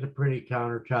pretty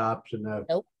countertops and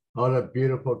all the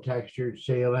beautiful textured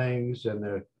ceilings and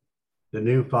the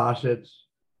new faucets.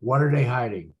 What are they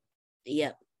hiding?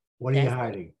 Yep. What are you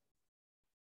hiding?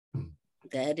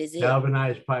 That is it.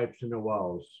 Galvanized pipes in the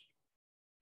walls.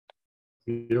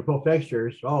 Beautiful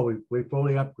fixtures. Oh, we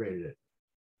fully upgraded it.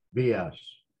 BS.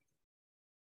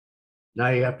 Now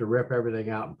you have to rip everything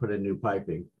out and put in new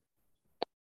piping.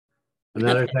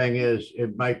 Another thing is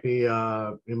it might be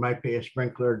a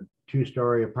sprinklered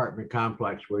 2-story apartment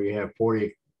complex where you have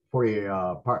 40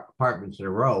 apartments in a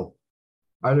row.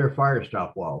 Are there fire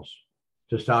stop walls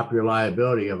to stop your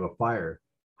liability of a fire?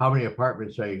 How many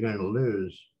apartments are you going to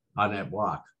lose on that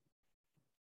block?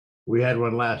 We had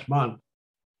one last month.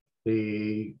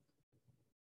 The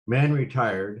man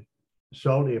retired,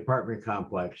 sold the apartment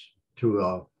complex to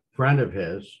a friend of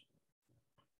his,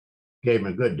 gave him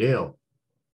a good deal.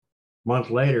 Month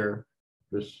later,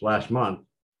 this last month,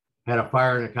 had a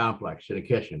fire in a complex in a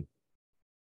kitchen.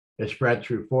 It spread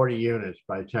through 40 units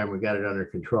by the time we got it under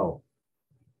control.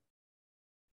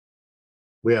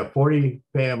 We have 40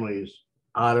 families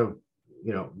out of,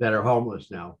 that are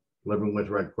homeless now, living with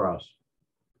Red Cross.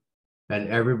 And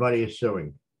everybody is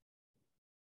suing.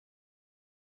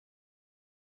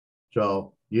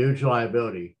 So huge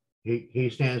liability. He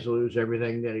stands to lose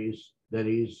everything that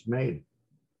he's made.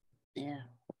 Yeah.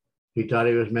 He thought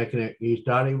he was he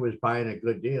thought he was buying a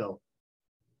good deal.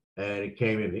 And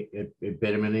it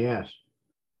bit him in the ass.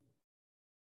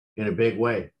 In a big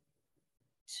way.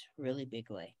 Really big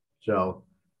way. So,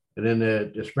 and then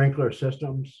the sprinkler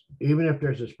systems, even if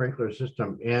there's a sprinkler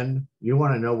system in, you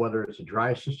want to know whether it's a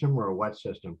dry system or a wet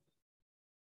system.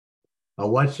 A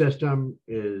wet system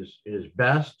is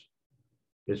best.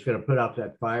 It's going to put out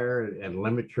that fire and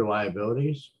limit your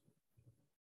liabilities,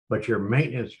 but your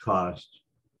maintenance cost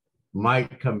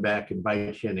might come back and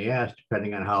bite you in the ass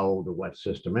depending on how old the wet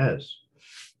system is.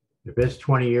 If it's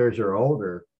 20 years or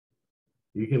older,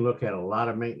 you can look at a lot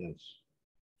of maintenance.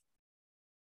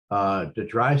 The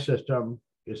dry system,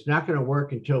 it's not going to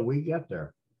work until we get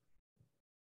there.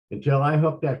 Until I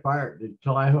hook that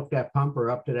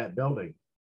pumper up to that building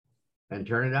and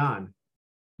turn it on,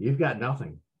 you've got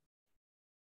nothing.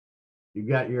 You've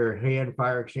got your hand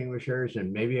fire extinguishers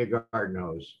and maybe a garden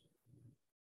hose.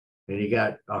 And you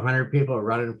got 100 people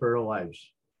running for their lives.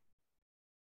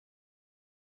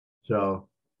 So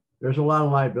there's a lot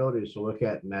of liabilities to look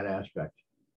at in that aspect.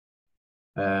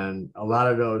 And a lot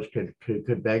of those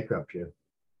could bankrupt you.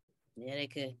 Yeah, they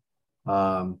could.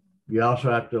 You also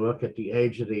have to look at the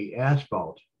age of the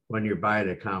asphalt when you're buying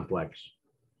a complex.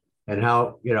 And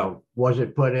how, was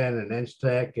it put in an inch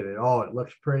thick and it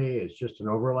looks pretty, it's just an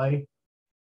overlay.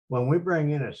 When we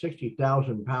bring in a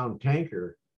 60,000 pound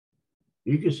tanker,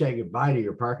 you can say goodbye to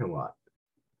your parking lot.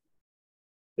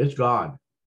 It's gone.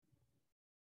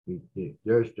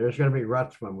 There's going to be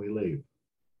ruts when we leave.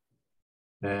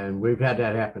 And we've had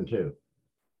that happen too.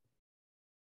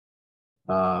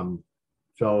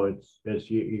 So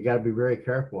you got to be very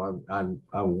careful on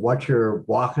what you're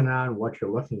walking on, what you're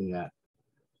looking at.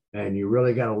 And you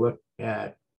really got to look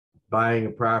at buying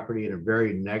a property in a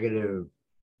very negative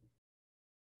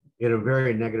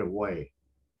way.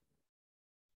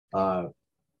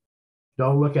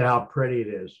 Don't look at how pretty it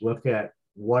is. Look at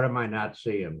what am I not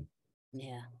seeing?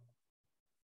 Yeah.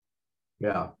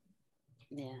 Yeah.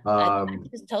 Yeah. I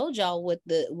just told y'all what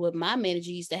my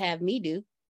manager used to have me do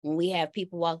when we have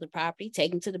people walk the property,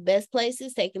 take them to the best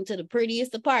places, take them to the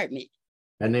prettiest apartment.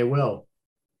 And they will.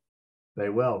 They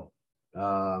will.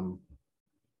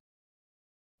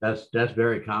 That's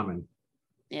very common.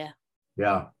 Yeah.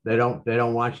 Yeah. They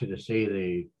don't want you to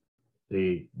see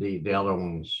the other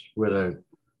ones where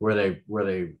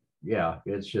they yeah,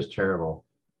 it's just terrible.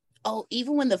 Oh,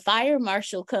 even when the fire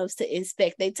marshal comes to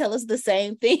inspect, they tell us the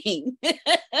same thing.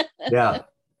 Yeah.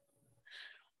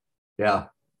 Yeah.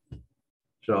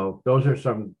 So those are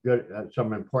some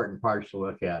important parts to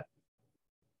look at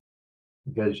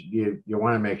because you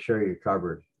want to make sure you're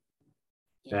covered.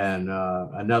 Yes. And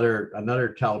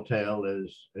another telltale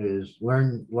is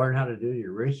learn how to do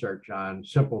your research on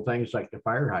simple things like the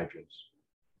fire hydrants.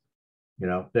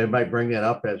 They might bring that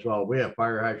up as well. We have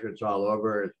fire hydrants all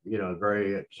over. It's,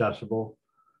 very accessible.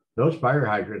 Those fire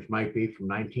hydrants might be from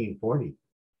 1940.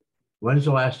 When's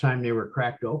the last time they were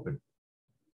cracked open?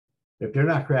 if they're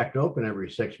not cracked open every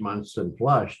 6 months and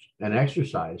flushed and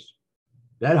exercised,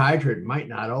 that hydrant might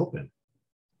not open.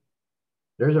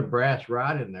 There's a brass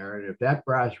rod in there, and if that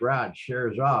brass rod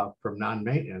shears off from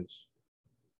non-maintenance,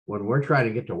 when we're trying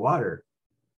to get to water,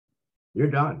 you're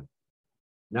done.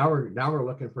 Now we're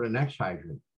looking for the next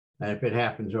hydrant. And if it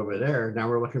happens over there, now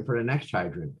we're looking for the next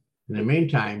hydrant. In the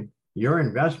meantime, your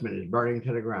investment is burning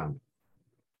to the ground.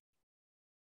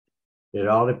 It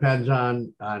all depends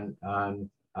on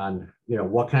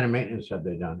what kind of maintenance have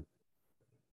they done.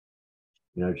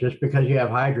 Just because you have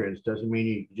hydrants doesn't mean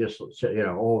you just say,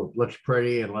 oh, it looks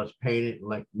pretty and let's paint it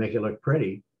and make it look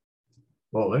pretty.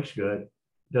 Well, it looks good.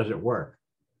 Does it work?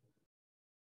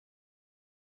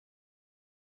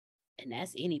 And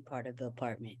that's any part of the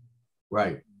apartment.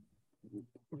 Right.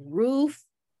 Roof,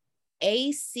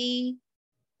 AC,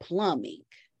 plumbing.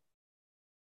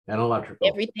 And electrical.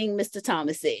 Everything Mr.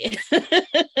 Thomas said.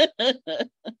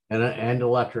 and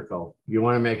electrical. You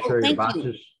want to make sure your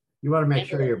boxes, you want to make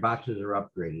sure your boxes are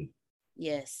upgraded.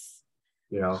 Yes.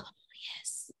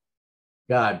 Yes.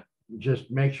 God,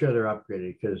 just make sure they're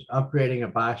upgraded, because upgrading a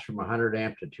box from 100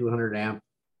 amp to 200 amp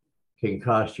can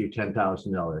cost you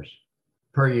 $10,000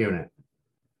 per unit.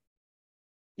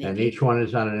 And each one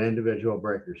is on an individual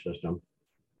breaker system.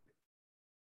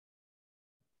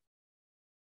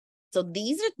 So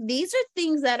these are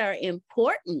things that are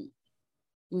important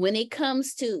when it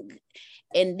comes to,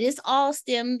 and this all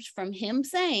stems from him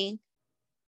saying,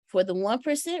 for the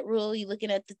 1% rule, you're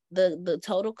looking at the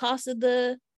total cost of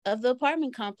the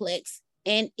apartment complex,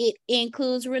 and it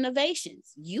includes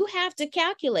renovations. You have to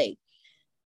calculate.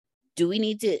 Do we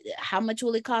need to, how much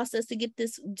will it cost us to get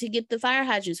the fire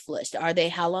hydrants flushed?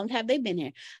 How long have they been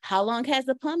here? How long has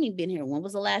the plumbing been here? When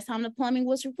was the last time the plumbing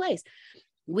was replaced?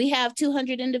 We have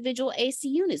 200 individual AC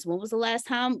units. When was the last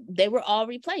time they were all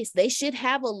replaced? They should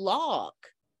have a log.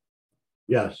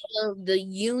 Yes. Of the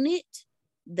unit,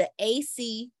 the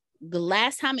AC, the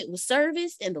last time it was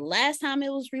serviced and the last time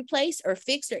it was replaced or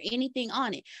fixed or anything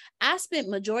on it. I spent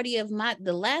majority of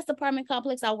the last apartment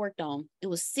complex I worked on, it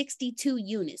was 62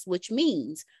 units, which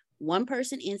means one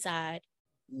person inside,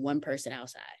 one person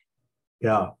outside.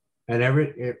 Yeah. And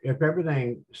if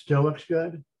everything still looks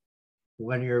good,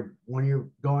 when you're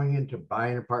going into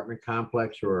buying an apartment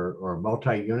complex or a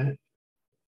multi-unit,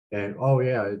 and oh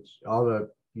yeah, it's all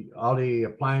the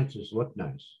appliances look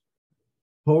nice.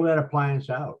 Pull that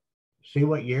appliance out. See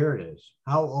what year it is.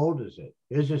 How old is it?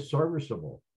 Is it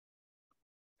serviceable?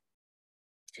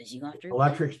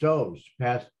 Electric stoves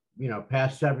past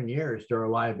 7 years, they're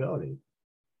a liability.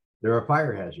 They're a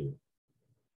fire hazard.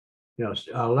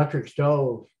 Electric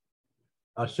stove,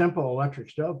 a simple electric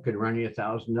stove could run you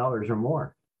 $1,000 or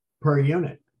more per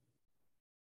unit.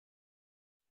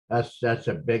 That's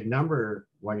a big number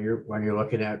when you're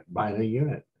looking at buying a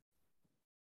unit.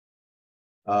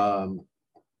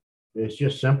 It's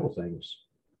just simple things.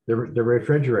 The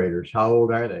refrigerators, how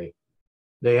old are they?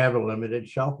 They have a limited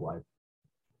shelf life.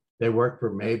 They work for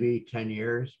maybe 10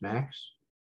 years max,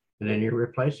 and then you're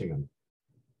replacing them.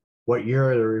 What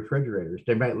year are the refrigerators?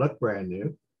 They might look brand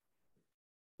new.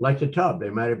 Like the tub, they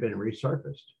might have been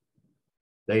resurfaced.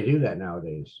 They do that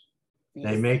nowadays. Yes.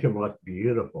 They make them look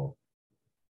beautiful.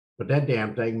 But that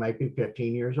damn thing might be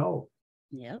 15 years old.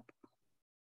 Yep.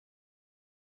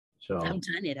 So I'm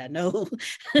done it, I know.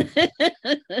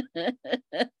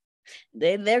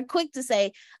 They're quick to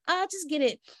say, "Oh, just get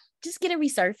it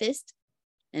resurfaced."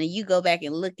 And then you go back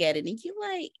and look at it and you're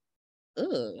like,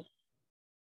 ugh.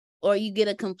 Or you get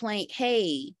a complaint,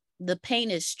 hey, the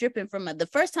paint is stripping from the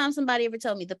first time somebody ever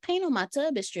told me the paint on my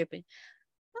tub is stripping.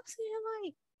 I'm saying,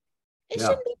 like, it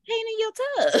shouldn't be paint in your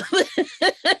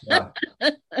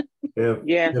tub.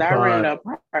 Yes, I ran an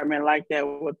apartment like that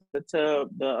with the tub,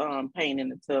 the paint in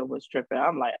the tub was stripping.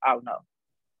 I'm like, oh no.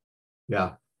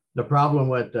 Yeah. The problem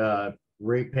with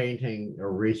repainting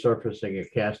or resurfacing a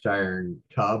cast iron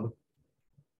tub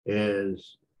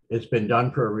is it's been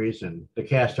done for a reason. The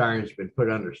cast iron's been put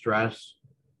under stress.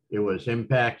 It was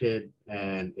impacted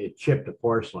and it chipped the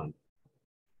porcelain.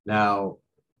 Now,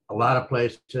 a lot of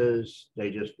places, they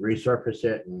just resurface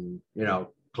it and,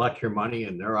 collect your money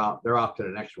and they're off to the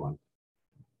next one.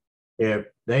 If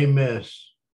they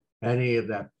miss any of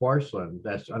that porcelain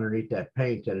that's underneath that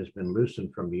paint that has been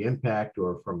loosened from the impact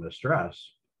or from the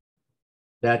stress,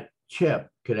 that chip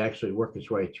could actually work its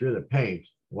way through the paint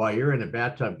while you're in the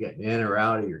bathtub getting in or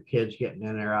out, or your kids getting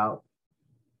in or out.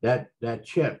 That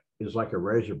chip is like a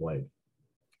razor blade.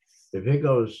 If it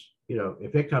goes,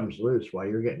 if it comes loose while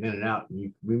you're getting in and out,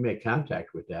 and we make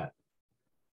contact with that,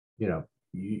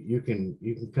 you can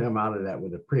come out of that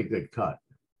with a pretty good cut.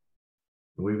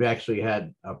 We've actually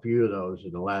had a few of those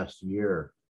in the last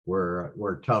year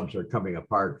where tubs are coming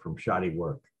apart from shoddy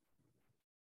work.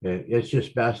 It's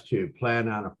just best to plan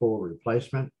on a full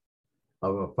replacement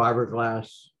of a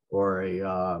fiberglass or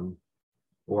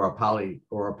a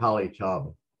poly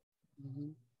tub. Mm-hmm.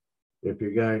 If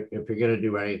you're gonna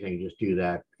do anything, just do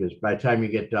that, because by the time you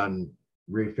get done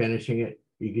refinishing it,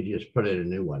 you could just put in a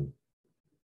new one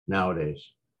nowadays.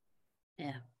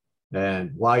 Yeah.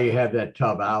 And while you have that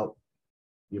tub out,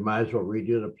 you might as well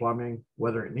redo the plumbing,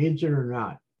 whether it needs it or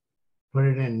not. Put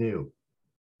it in new.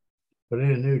 Put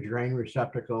in a new drain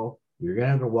receptacle. You're gonna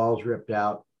have the walls ripped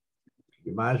out.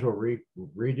 You might as well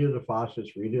redo the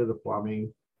faucets, redo the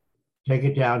plumbing, take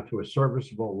it down to a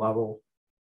serviceable level.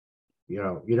 You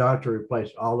know, you don't have to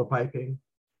replace all the piping,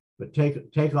 but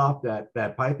take off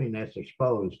that piping that's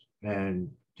exposed and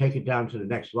take it down to the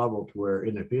next level to where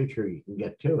in the future you can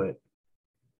get to it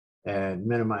and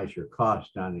minimize your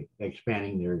cost on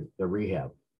expanding the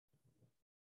rehab.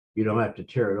 You don't have to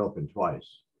tear it open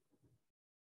twice.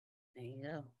 There you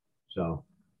go. So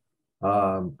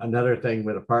another thing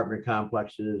with apartment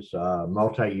complexes,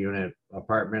 multi-unit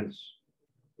apartments,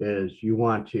 is you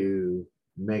want to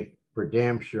make for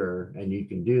damn sure, and you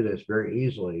can do this very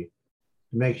easily,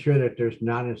 to make sure that there's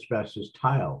non-asbestos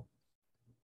tile.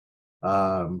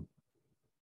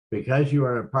 Because you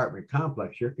are an apartment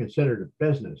complex, you're considered a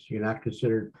business. You're not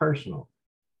considered personal.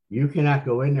 You cannot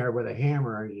go in there with a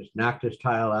hammer and just knock this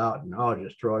tile out and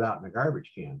just throw it out in the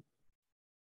garbage can.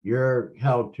 You're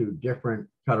held to different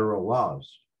federal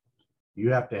laws.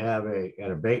 You have to have an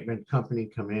abatement company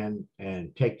come in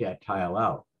and take that tile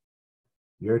out.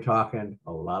 You're talking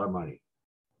a lot of money.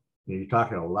 You're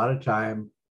talking a lot of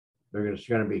time. There's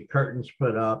going to be curtains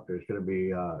put up. There's going to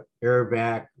be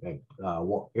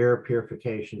air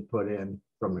purification put in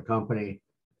from the company.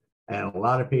 And a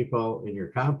lot of people in your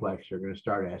complex are going to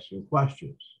start asking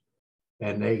questions.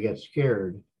 And they get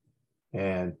scared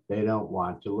and they don't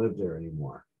want to live there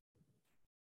anymore.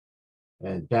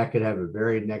 And that could have a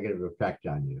very negative effect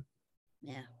on you.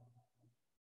 Yeah.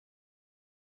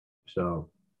 So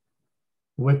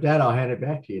with that, I'll hand it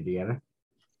back to you, Deanna.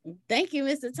 Thank you,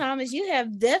 Mr. Thomas. You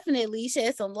have definitely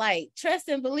shed some light. Trust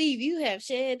and believe, you have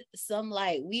shed some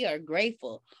light. We are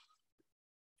grateful.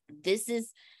 This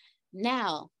is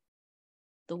now,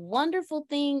 the wonderful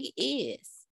thing is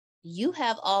you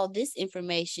have all this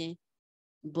information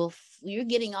you're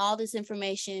getting all this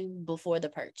information before the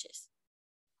purchase.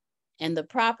 And the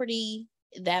property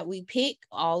that we pick,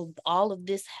 all of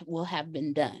this will have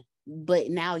been done. But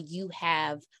now you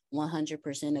have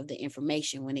 100% of the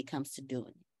information when it comes to doing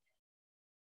it.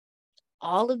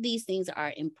 All of these things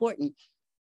are important.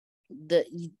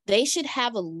 They should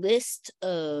have a list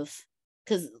of,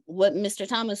 because what Mr.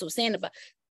 Thomas was saying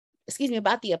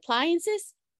about the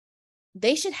appliances,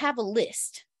 they should have a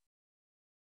list,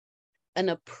 an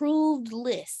approved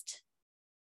list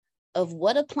of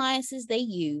what appliances they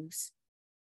use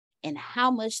and how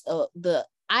much the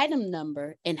item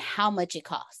number and how much it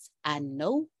costs. I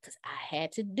know because I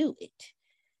had to do it.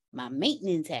 My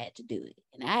maintenance had to do it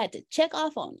and I had to check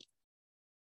off on it.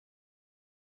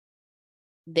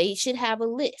 They should have a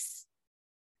list.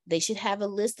 They should have a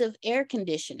list of air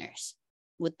conditioners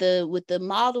with the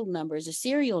model numbers or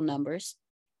serial numbers.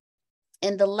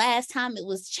 And the last time it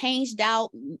was changed out,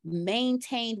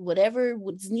 maintained, whatever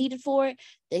was needed for it,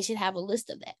 they should have a list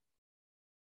of that.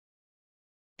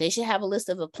 They should have a list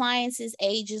of appliances,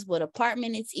 ages, what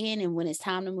apartment it's in, and when it's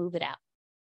time to move it out.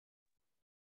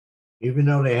 Even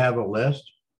though they have a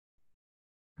list,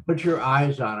 put your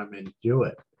eyes on them and do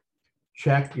it.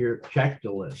 Check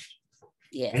the list.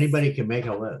 Yes. Anybody can make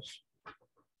a list.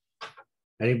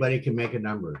 Anybody can make a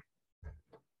number.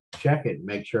 Check it,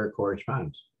 make sure it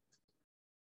corresponds.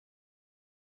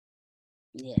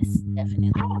 Yes,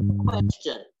 definitely. I have a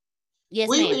question. Yes,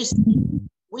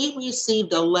 we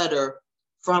received a letter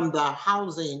from the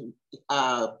housing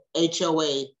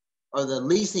HOA or the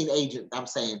leasing agent, I'm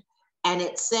saying, and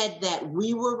it said that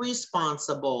we were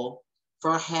responsible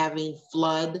for having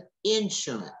flood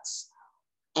insurance.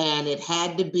 And it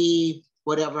had to be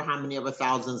how many ever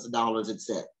thousands of dollars it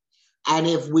said. And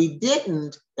if we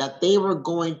didn't, that they were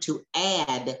going to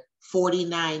add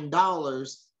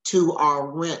 $49 to our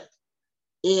rent.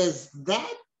 Is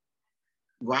that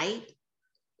right?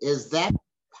 Is that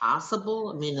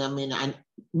possible? We have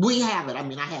it.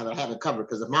 I have it covered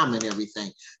because of mom and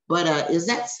everything. But is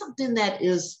that something that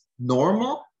is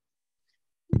normal?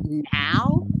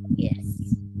 Now, yes.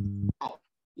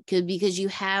 Because you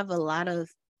have a lot of,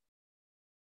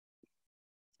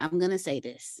 I'm going to say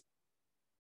this.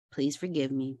 Please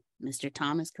forgive me. Mr.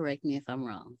 Thomas, correct me if I'm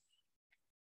wrong.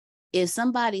 If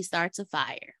somebody starts a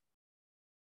fire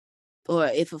or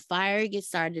if a fire gets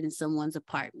started in someone's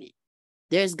apartment,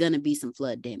 there's going to be some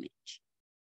flood damage.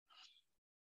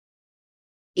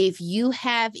 If you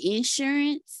have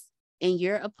insurance and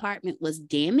your apartment was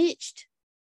damaged,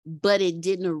 but it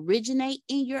didn't originate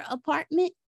in your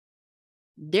apartment,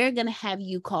 they're going to have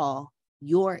you call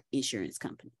your insurance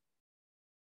company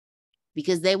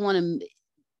because they want to.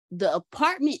 The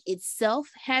apartment itself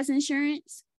has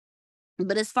insurance,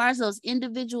 but as far as those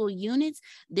individual units,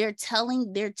 they're telling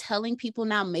people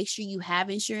now, make sure you have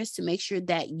insurance to make sure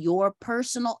that your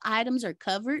personal items are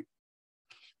covered,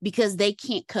 because they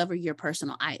can't cover your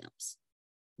personal items.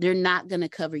 They're not going to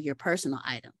cover your personal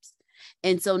items.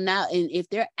 And so now, and if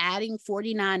they're adding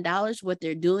 $49, what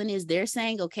they're doing is they're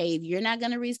saying, okay, if you're not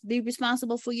going to be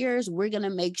responsible for yours, we're going to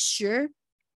make sure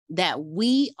that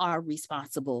we are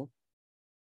responsible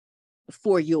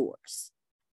for yours.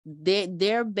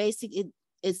 They're basic,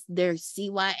 it's their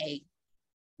CYA,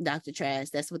 Dr. Trash.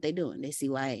 That's what they're doing. They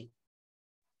CYA.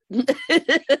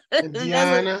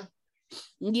 Deanna?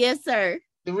 Yes, sir.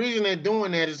 The reason they're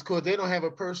doing that is because they don't have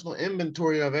a personal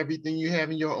inventory of everything you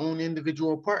have in your own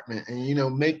individual apartment. And, you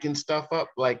know, making stuff up,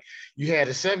 like you had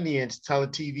a 70-inch color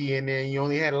TV in there and you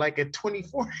only had like a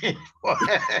 24-inch.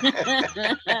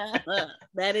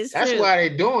 That is That's true. why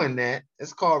they're doing that.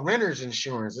 It's called renter's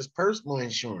insurance. It's personal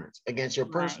insurance against your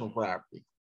personal property.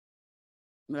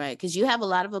 Right, because you have a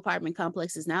lot of apartment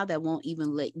complexes now that won't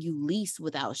even let you lease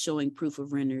without showing proof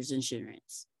of renter's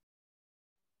insurance.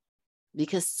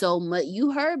 Because so much,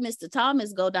 you heard Mr.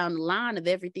 Thomas go down the line of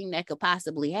everything that could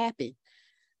possibly happen.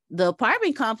 The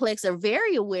apartment complex are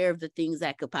very aware of the things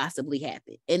that could possibly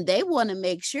happen. And they want to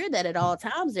make sure that at all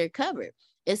times they're covered,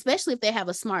 especially if they have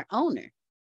a smart owner.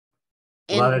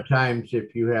 A lot of times,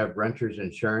 if you have renter's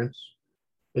insurance,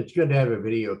 it's good to have a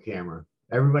video camera.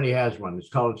 Everybody has one. It's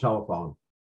called a telephone.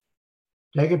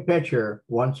 Take a picture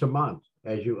once a month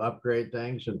as you upgrade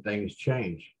things and things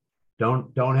change.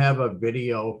 Don't have a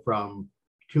video from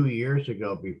 2 years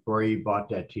ago before you bought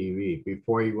that TV,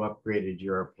 before you upgraded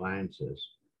your appliances,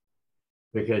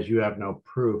 because you have no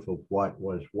proof of what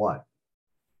was what.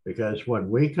 Because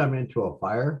when we come into a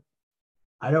fire,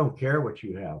 I don't care what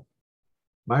you have.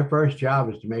 My first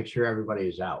job is to make sure everybody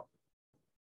is out.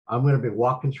 I'm going to be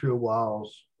walking through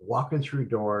walls, walking through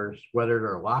doors, whether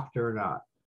they're locked or not.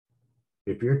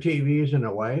 If your TV is in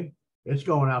the way, it's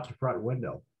going out the front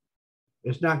window.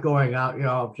 It's not going out, you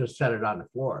know, I'll just set it on the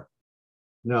floor.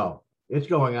 No, it's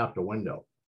going out the window.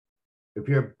 If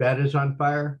your bed is on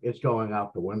fire, it's going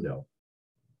out the window.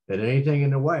 And anything in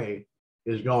the way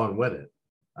is going with it.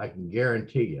 I can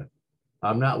guarantee you.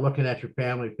 I'm not looking at your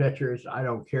family pictures. I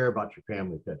don't care about your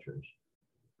family pictures.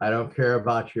 I don't care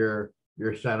about your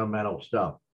sentimental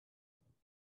stuff.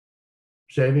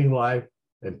 Saving life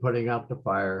and putting out the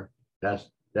fire, that's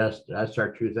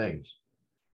our two things.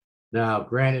 Now,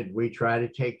 granted, we try to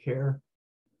take care.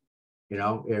 You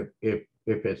know, if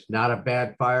it's not a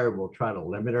bad fire, we'll try to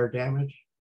limit our damage.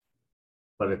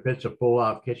 But if it's a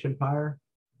full-out kitchen fire,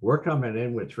 we're coming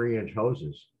in with 3-inch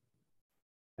hoses.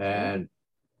 And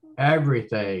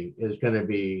everything is going to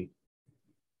be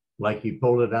like you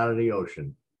pulled it out of the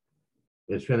ocean.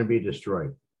 It's going to be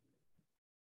destroyed.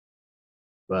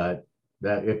 But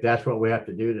if that's what we have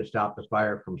to do to stop the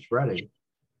fire from spreading,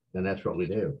 then that's what we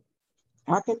do.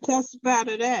 I can testify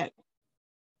to that.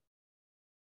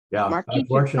 Yeah,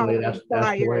 unfortunately, that's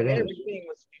the way it is. Everything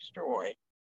was destroyed.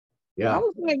 Yeah. I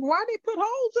was like, why they put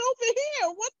holes over here?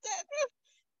 What the?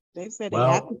 They said they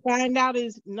have to find out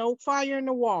is no fire in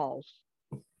the walls.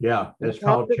 Yeah, it's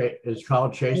called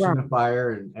chasing the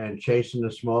fire and chasing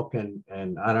the smoke, and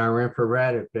on our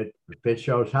infrared, if it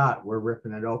shows hot, we're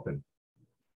ripping it open.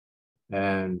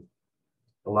 And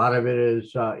a lot of it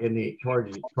is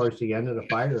towards the end of the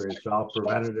fire, it's all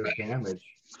preventative damage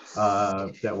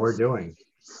that we're doing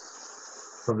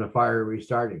from the fire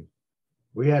restarting.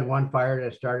 We had one fire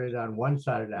that started on one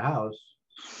side of the house.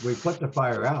 We put the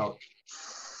fire out,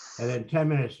 and then 10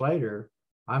 minutes later,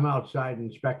 I'm outside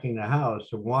inspecting the house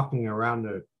and walking around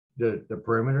the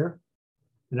perimeter.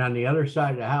 And on the other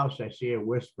side of the house, I see a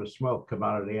wisp of smoke come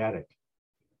out of the attic.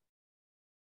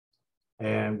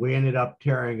 And we ended up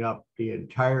tearing up the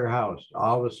entire house.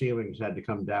 All the ceilings had to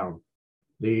come down.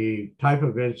 The type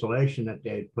of insulation that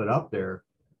they put up there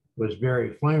was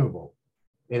very flammable.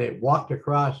 And it walked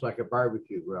across like a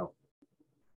barbecue grill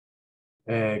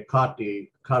and caught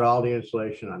all the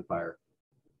insulation on fire.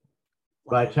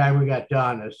 By the time we got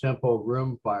done, a simple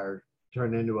room fire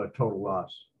turned into a total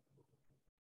loss.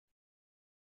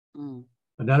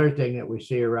 Another thing that we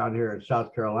see around here in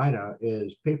South Carolina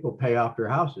is people pay off their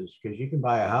houses because you can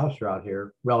buy a house around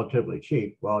here relatively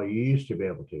cheap. Well, you used to be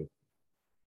able to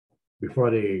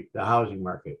before the housing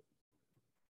market.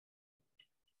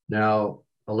 Now,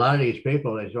 a lot of these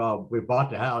people, they say, well, we bought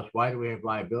the house. Why do we have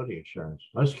liability insurance?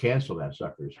 Let's cancel that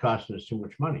sucker. It's costing us too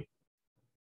much money.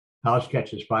 House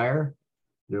catches fire,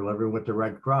 they're living with the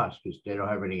Red Cross because they don't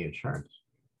have any insurance.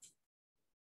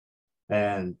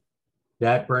 And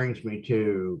that brings me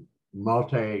to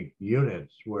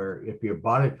multi-units where if you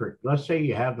bought it for, let's say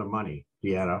you have the money,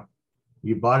 Deanna,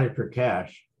 you bought it for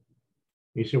cash.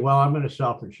 You say, well, I'm going to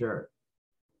self-insure it.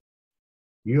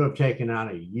 You have taken on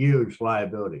a huge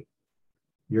liability.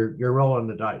 You're rolling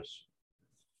the dice.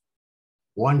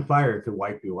 One fire could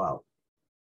wipe you out.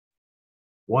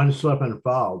 One slip and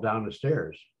fall down the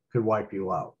stairs could wipe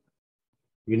you out.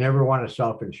 You never want to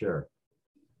self-insure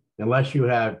unless you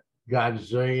have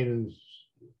gazillions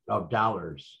of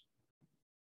dollars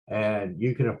and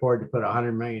you can afford to put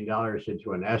 $100 million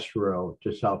into an escrow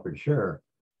to self-insure.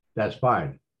 That's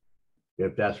fine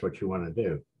if that's what you want to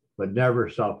do, but never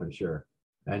self-insure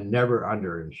and never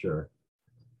underinsure.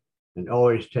 And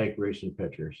always take recent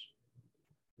pictures,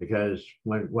 because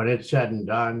when it's said and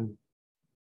done,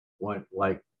 when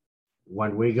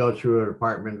we go through an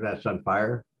apartment that's on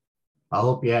fire, I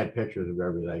hope you had pictures of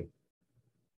everything,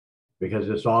 because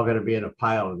it's all going to be in a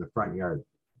pile in the front yard.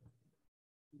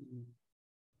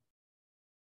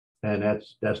 And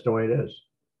that's the way it is.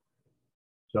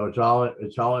 So it's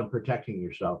all in protecting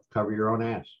yourself. Cover your own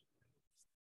ass.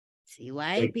 See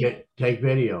why? Take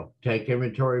video. Take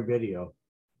inventory video.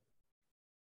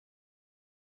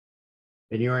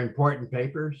 And your important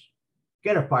papers,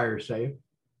 get a fire safe.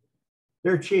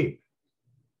 They're cheap.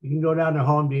 You can go down to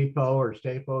Home Depot or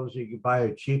Staples. You can buy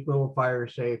a cheap little fire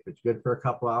safe. It's good for a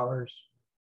couple hours.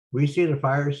 We see the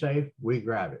fire safe, we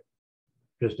grab it,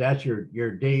 because that's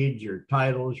your deeds, your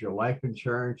titles, your life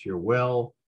insurance, your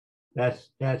will.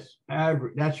 That's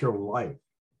your life.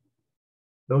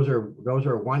 Those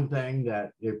are one thing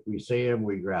that if we see them,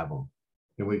 we grab them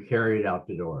and we carry it out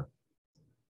the door.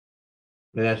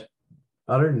 And that's,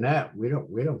 other than that, we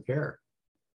don't care.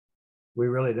 We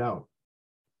really don't.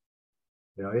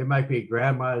 You know, it might be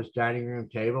grandma's dining room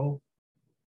table.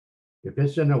 If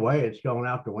it's in the way, it's going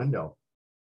out the window.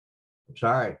 I'm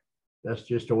sorry. That's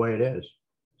just the way it is.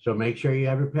 So make sure you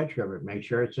have a picture of it. Make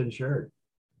sure it's insured.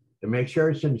 And make sure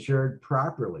it's insured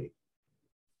properly.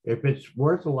 If it's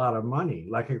worth a lot of money,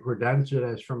 like a credenza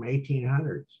that's from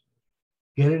 1800s,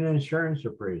 get an insurance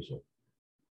appraisal.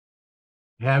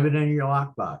 Have it in your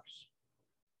lockbox.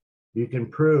 You can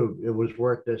prove it was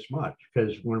worth this much,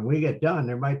 because when we get done,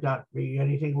 there might not be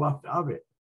anything left of it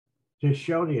to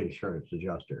show the insurance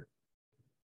adjuster.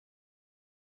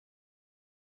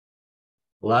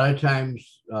 A lot of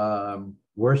times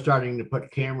we're starting to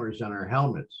put cameras on our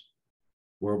helmets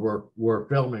where we're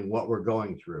filming what we're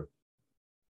going through.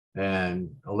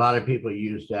 And a lot of people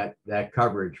use that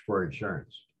coverage for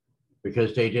insurance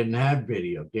because they didn't have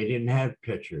video, they didn't have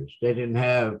pictures, they didn't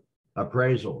have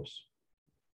appraisals.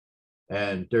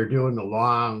 And they're doing the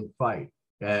long fight.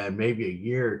 And maybe a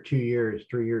year, 2 years,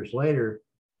 3 years later,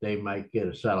 they might get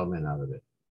a settlement out of it.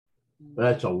 But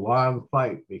that's a long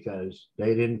fight because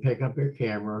they didn't pick up their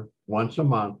camera once a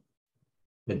month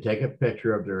and take a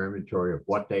picture of their inventory of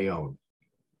what they own.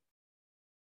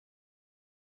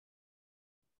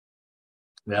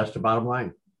 That's the bottom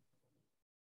line.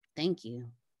 Thank you.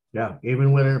 Yeah,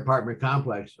 even with an apartment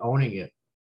complex, owning it,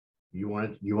 you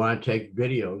want to take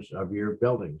videos of your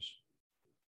buildings.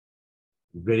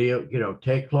 Video,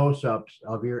 take close-ups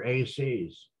of your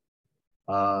ACs.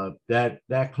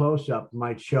 That close-up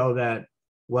might show that,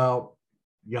 well,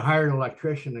 you hired an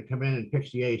electrician to come in and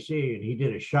fix the AC and he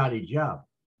did a shoddy job.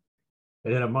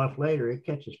 And then a month later, it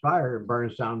catches fire and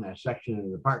burns down that section of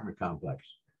the apartment complex.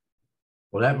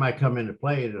 Well, that might come into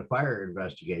play in a fire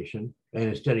investigation. And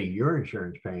instead of your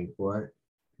insurance paying for it,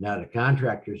 now the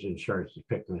contractor's insurance is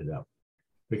picking it up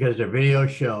because the video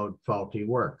showed faulty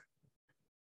work.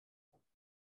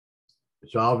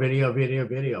 It's all video,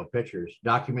 pictures,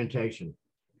 documentation,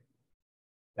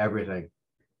 everything.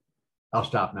 I'll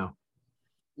stop now.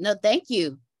 No, thank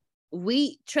you.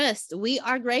 We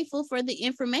are grateful for the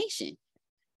information.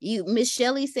 Miss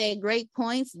Shelley said great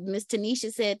points. Miss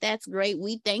Tanisha said that's great.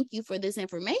 We thank you for this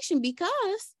information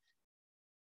because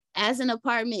as an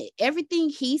apartment, everything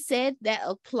he said that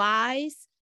applies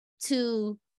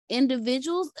to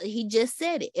individuals, he just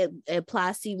said it. It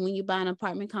applies to when you buy an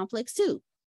apartment complex too.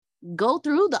 Go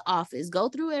through the office, go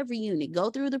through every unit, go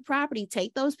through the property,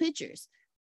 take those pictures,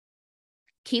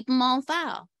 keep them on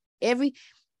file.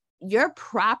 Your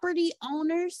property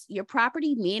owners, your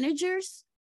property managers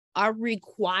are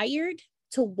required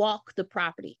to walk the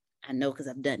property. I know because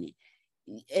I've done it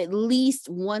at least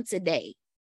once a day.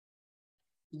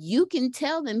 You can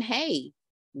tell them, hey,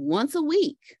 once a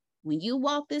week, when you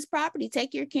walk this property,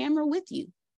 take your camera with you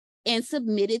and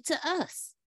submit it to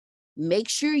us. Make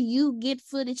sure you get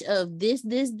footage of this,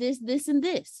 and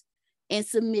this, and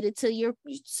submit it to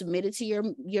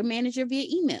your manager via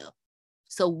email.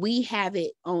 So we have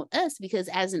it on us, because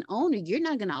as an owner, you're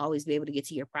not going to always be able to get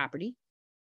to your property,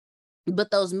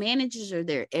 but those managers are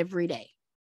there every day.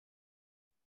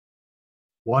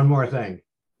 One more thing.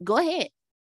 Go ahead.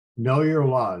 Know your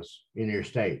laws in your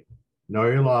state. Know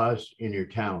your laws in your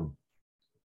town.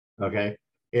 Okay.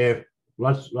 If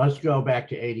let's go back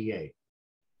to ADA.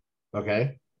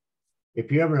 Okay.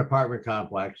 If you have an apartment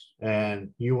complex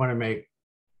and you want to make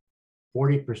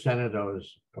 40% of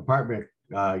those apartment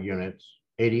units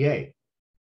ADA,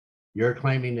 you're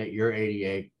claiming that you're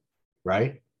ADA,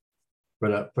 right?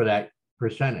 For that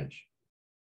percentage.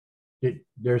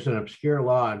 There's an obscure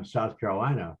law in South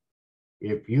Carolina.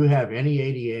 If you have any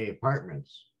ADA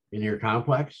apartments in your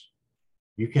complex,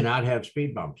 you cannot have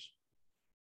speed bumps.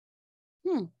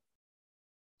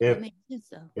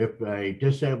 If a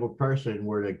disabled person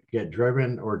were to get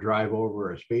driven or drive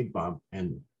over a speed bump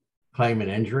and claim an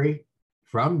injury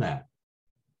from that,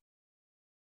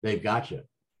 they've got you.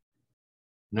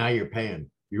 Now you're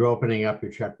paying. You're opening up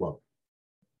your checkbook.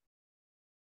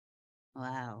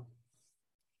 Wow.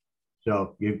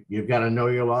 So you've got to know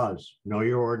your laws, know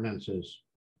your ordinances.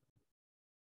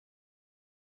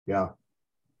 Yeah.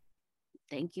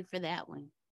 Thank you for that one.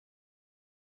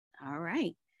 All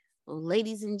right. Well,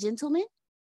 ladies and gentlemen,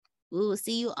 we will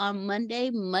see you on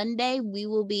Monday. Monday, we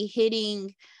will be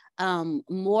hitting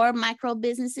more micro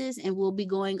businesses, and we'll be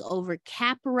going over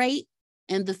cap rate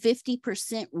and the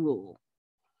 50% rule.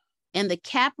 And the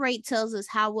cap rate tells us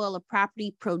how well a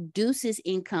property produces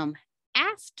income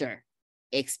after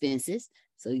expenses.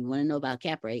 So you want to know about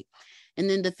cap rate. And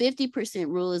then the 50%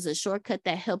 rule is a shortcut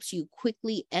that helps you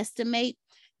quickly estimate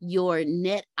your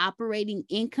net operating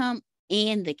income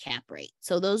and the cap rate.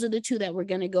 So those are the two that we're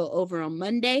going to go over on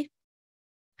Monday.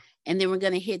 And then we're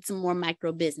going to hit some more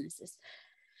micro businesses.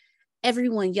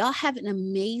 Everyone, y'all have an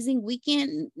amazing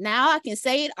weekend. Now I can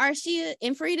say it, Arshia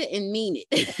and Frida, and mean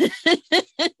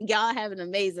it. Y'all have an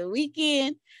amazing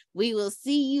weekend. We will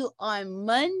see you on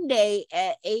Monday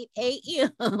at 8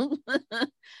 a.m.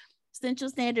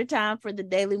 Central Standard Time for the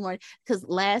daily morning. Because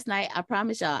last night, I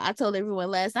promise y'all, I told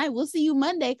everyone last night, we'll see you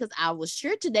Monday, because I was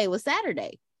sure today was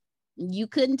Saturday. You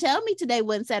couldn't tell me today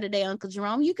wasn't Saturday, Uncle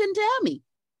Jerome. You couldn't tell me.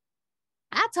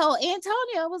 I told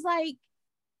Antonio, I was like,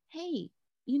 hey,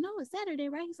 you know it's Saturday,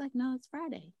 right? He's like, no, it's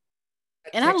Friday.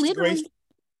 And I literally...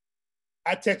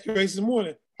 I texted Grace this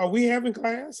morning. Are we having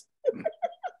class?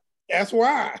 That's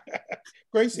why.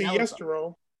 Grace said yes,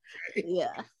 Jerome.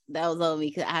 Yeah, that was on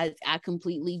me, because I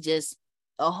completely just,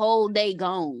 a whole day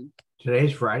gone.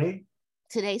 Today's Friday?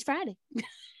 Today's Friday.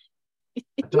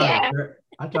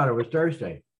 I thought it was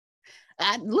Thursday.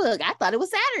 I thought it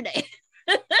was Saturday.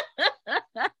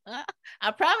 I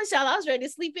promise y'all, I was ready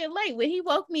to sleep in late. When he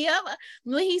woke me up,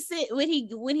 when he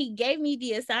gave me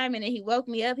the assignment and he woke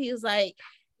me up, he was like,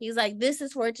 this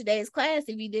is for today's class.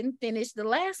 If you didn't finish the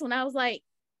last one, I was like,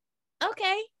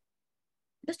 okay.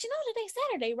 But you know today's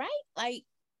Saturday, right? Like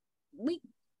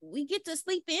we get to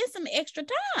sleep in some extra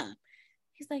time.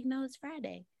 He's like, no, it's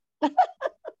Friday.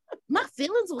 My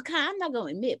feelings were I'm not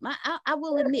gonna admit, I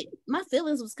will admit, my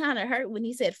feelings was kind of hurt when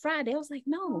he said Friday. I was like,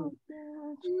 no.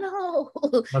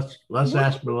 Let's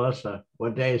ask Melissa.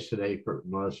 What day is today for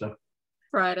Melissa?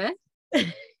 Friday.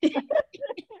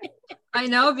 I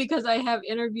know, because I have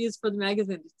interviews for the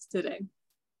magazines today.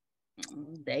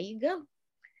 There you go.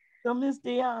 So Miss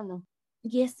Deanna.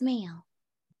 Yes, ma'am.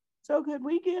 So could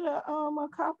we get a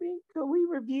copy? Could we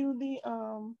review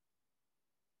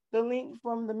the link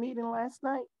from the meeting last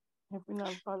night if we're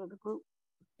not part of the group?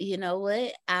 You know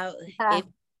what?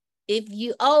 If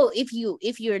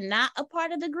you're not a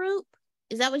part of the group,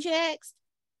 is that what you asked?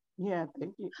 Yeah,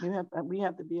 we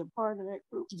have to be a part of that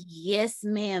group. Yes,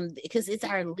 ma'am, because it's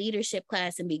our leadership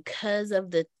class, and because of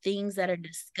the things that are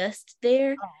discussed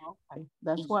there. Oh, okay.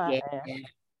 That's why I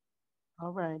asked.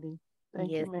 All righty.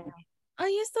 Thank you, ma'am. Oh,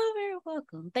 you're so very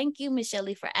welcome. Thank you, Miss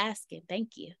Shelley, for asking.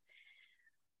 Thank you.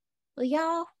 Well,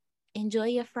 y'all, enjoy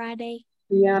your Friday.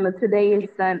 Deanna, today is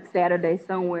Saturday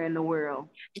somewhere in the world.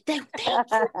 Thank you,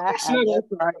 Arshia.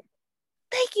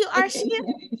 Thank you, Arshia.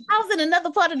 I was in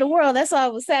another part of the world. That's why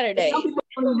it was Saturday. Some people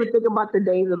don't even think about the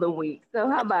days of the week. So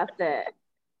how about that?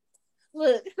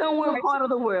 Look, somewhere part of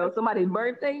the world, somebody's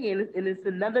birthday, and it's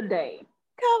another day.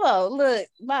 Come on, look,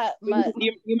 you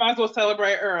might as well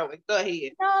celebrate early. Go ahead.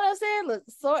 You know what I'm saying? Look,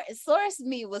 source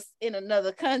me was in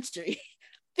another country.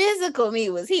 Physical me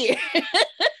was here.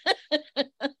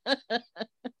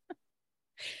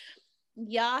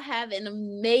 Y'all have an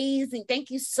amazing,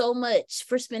 thank you so much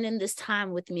for spending this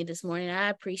time with me this morning. I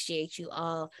appreciate you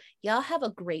all. Y'all have a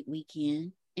great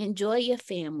weekend. Enjoy your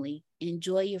family.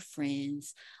 Enjoy your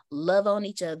friends. Love on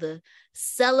each other.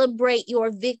 Celebrate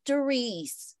your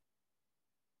victories.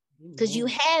 Because you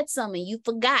had some and you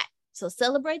forgot. So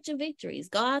celebrate your victories.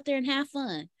 Go out there and have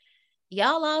fun.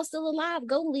 Y'all all still alive.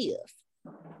 Go live.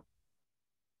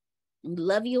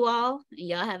 Love you all. And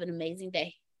y'all have an amazing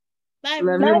day. Bye.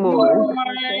 Love you more.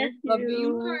 Love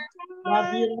you more.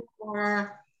 Love you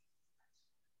more.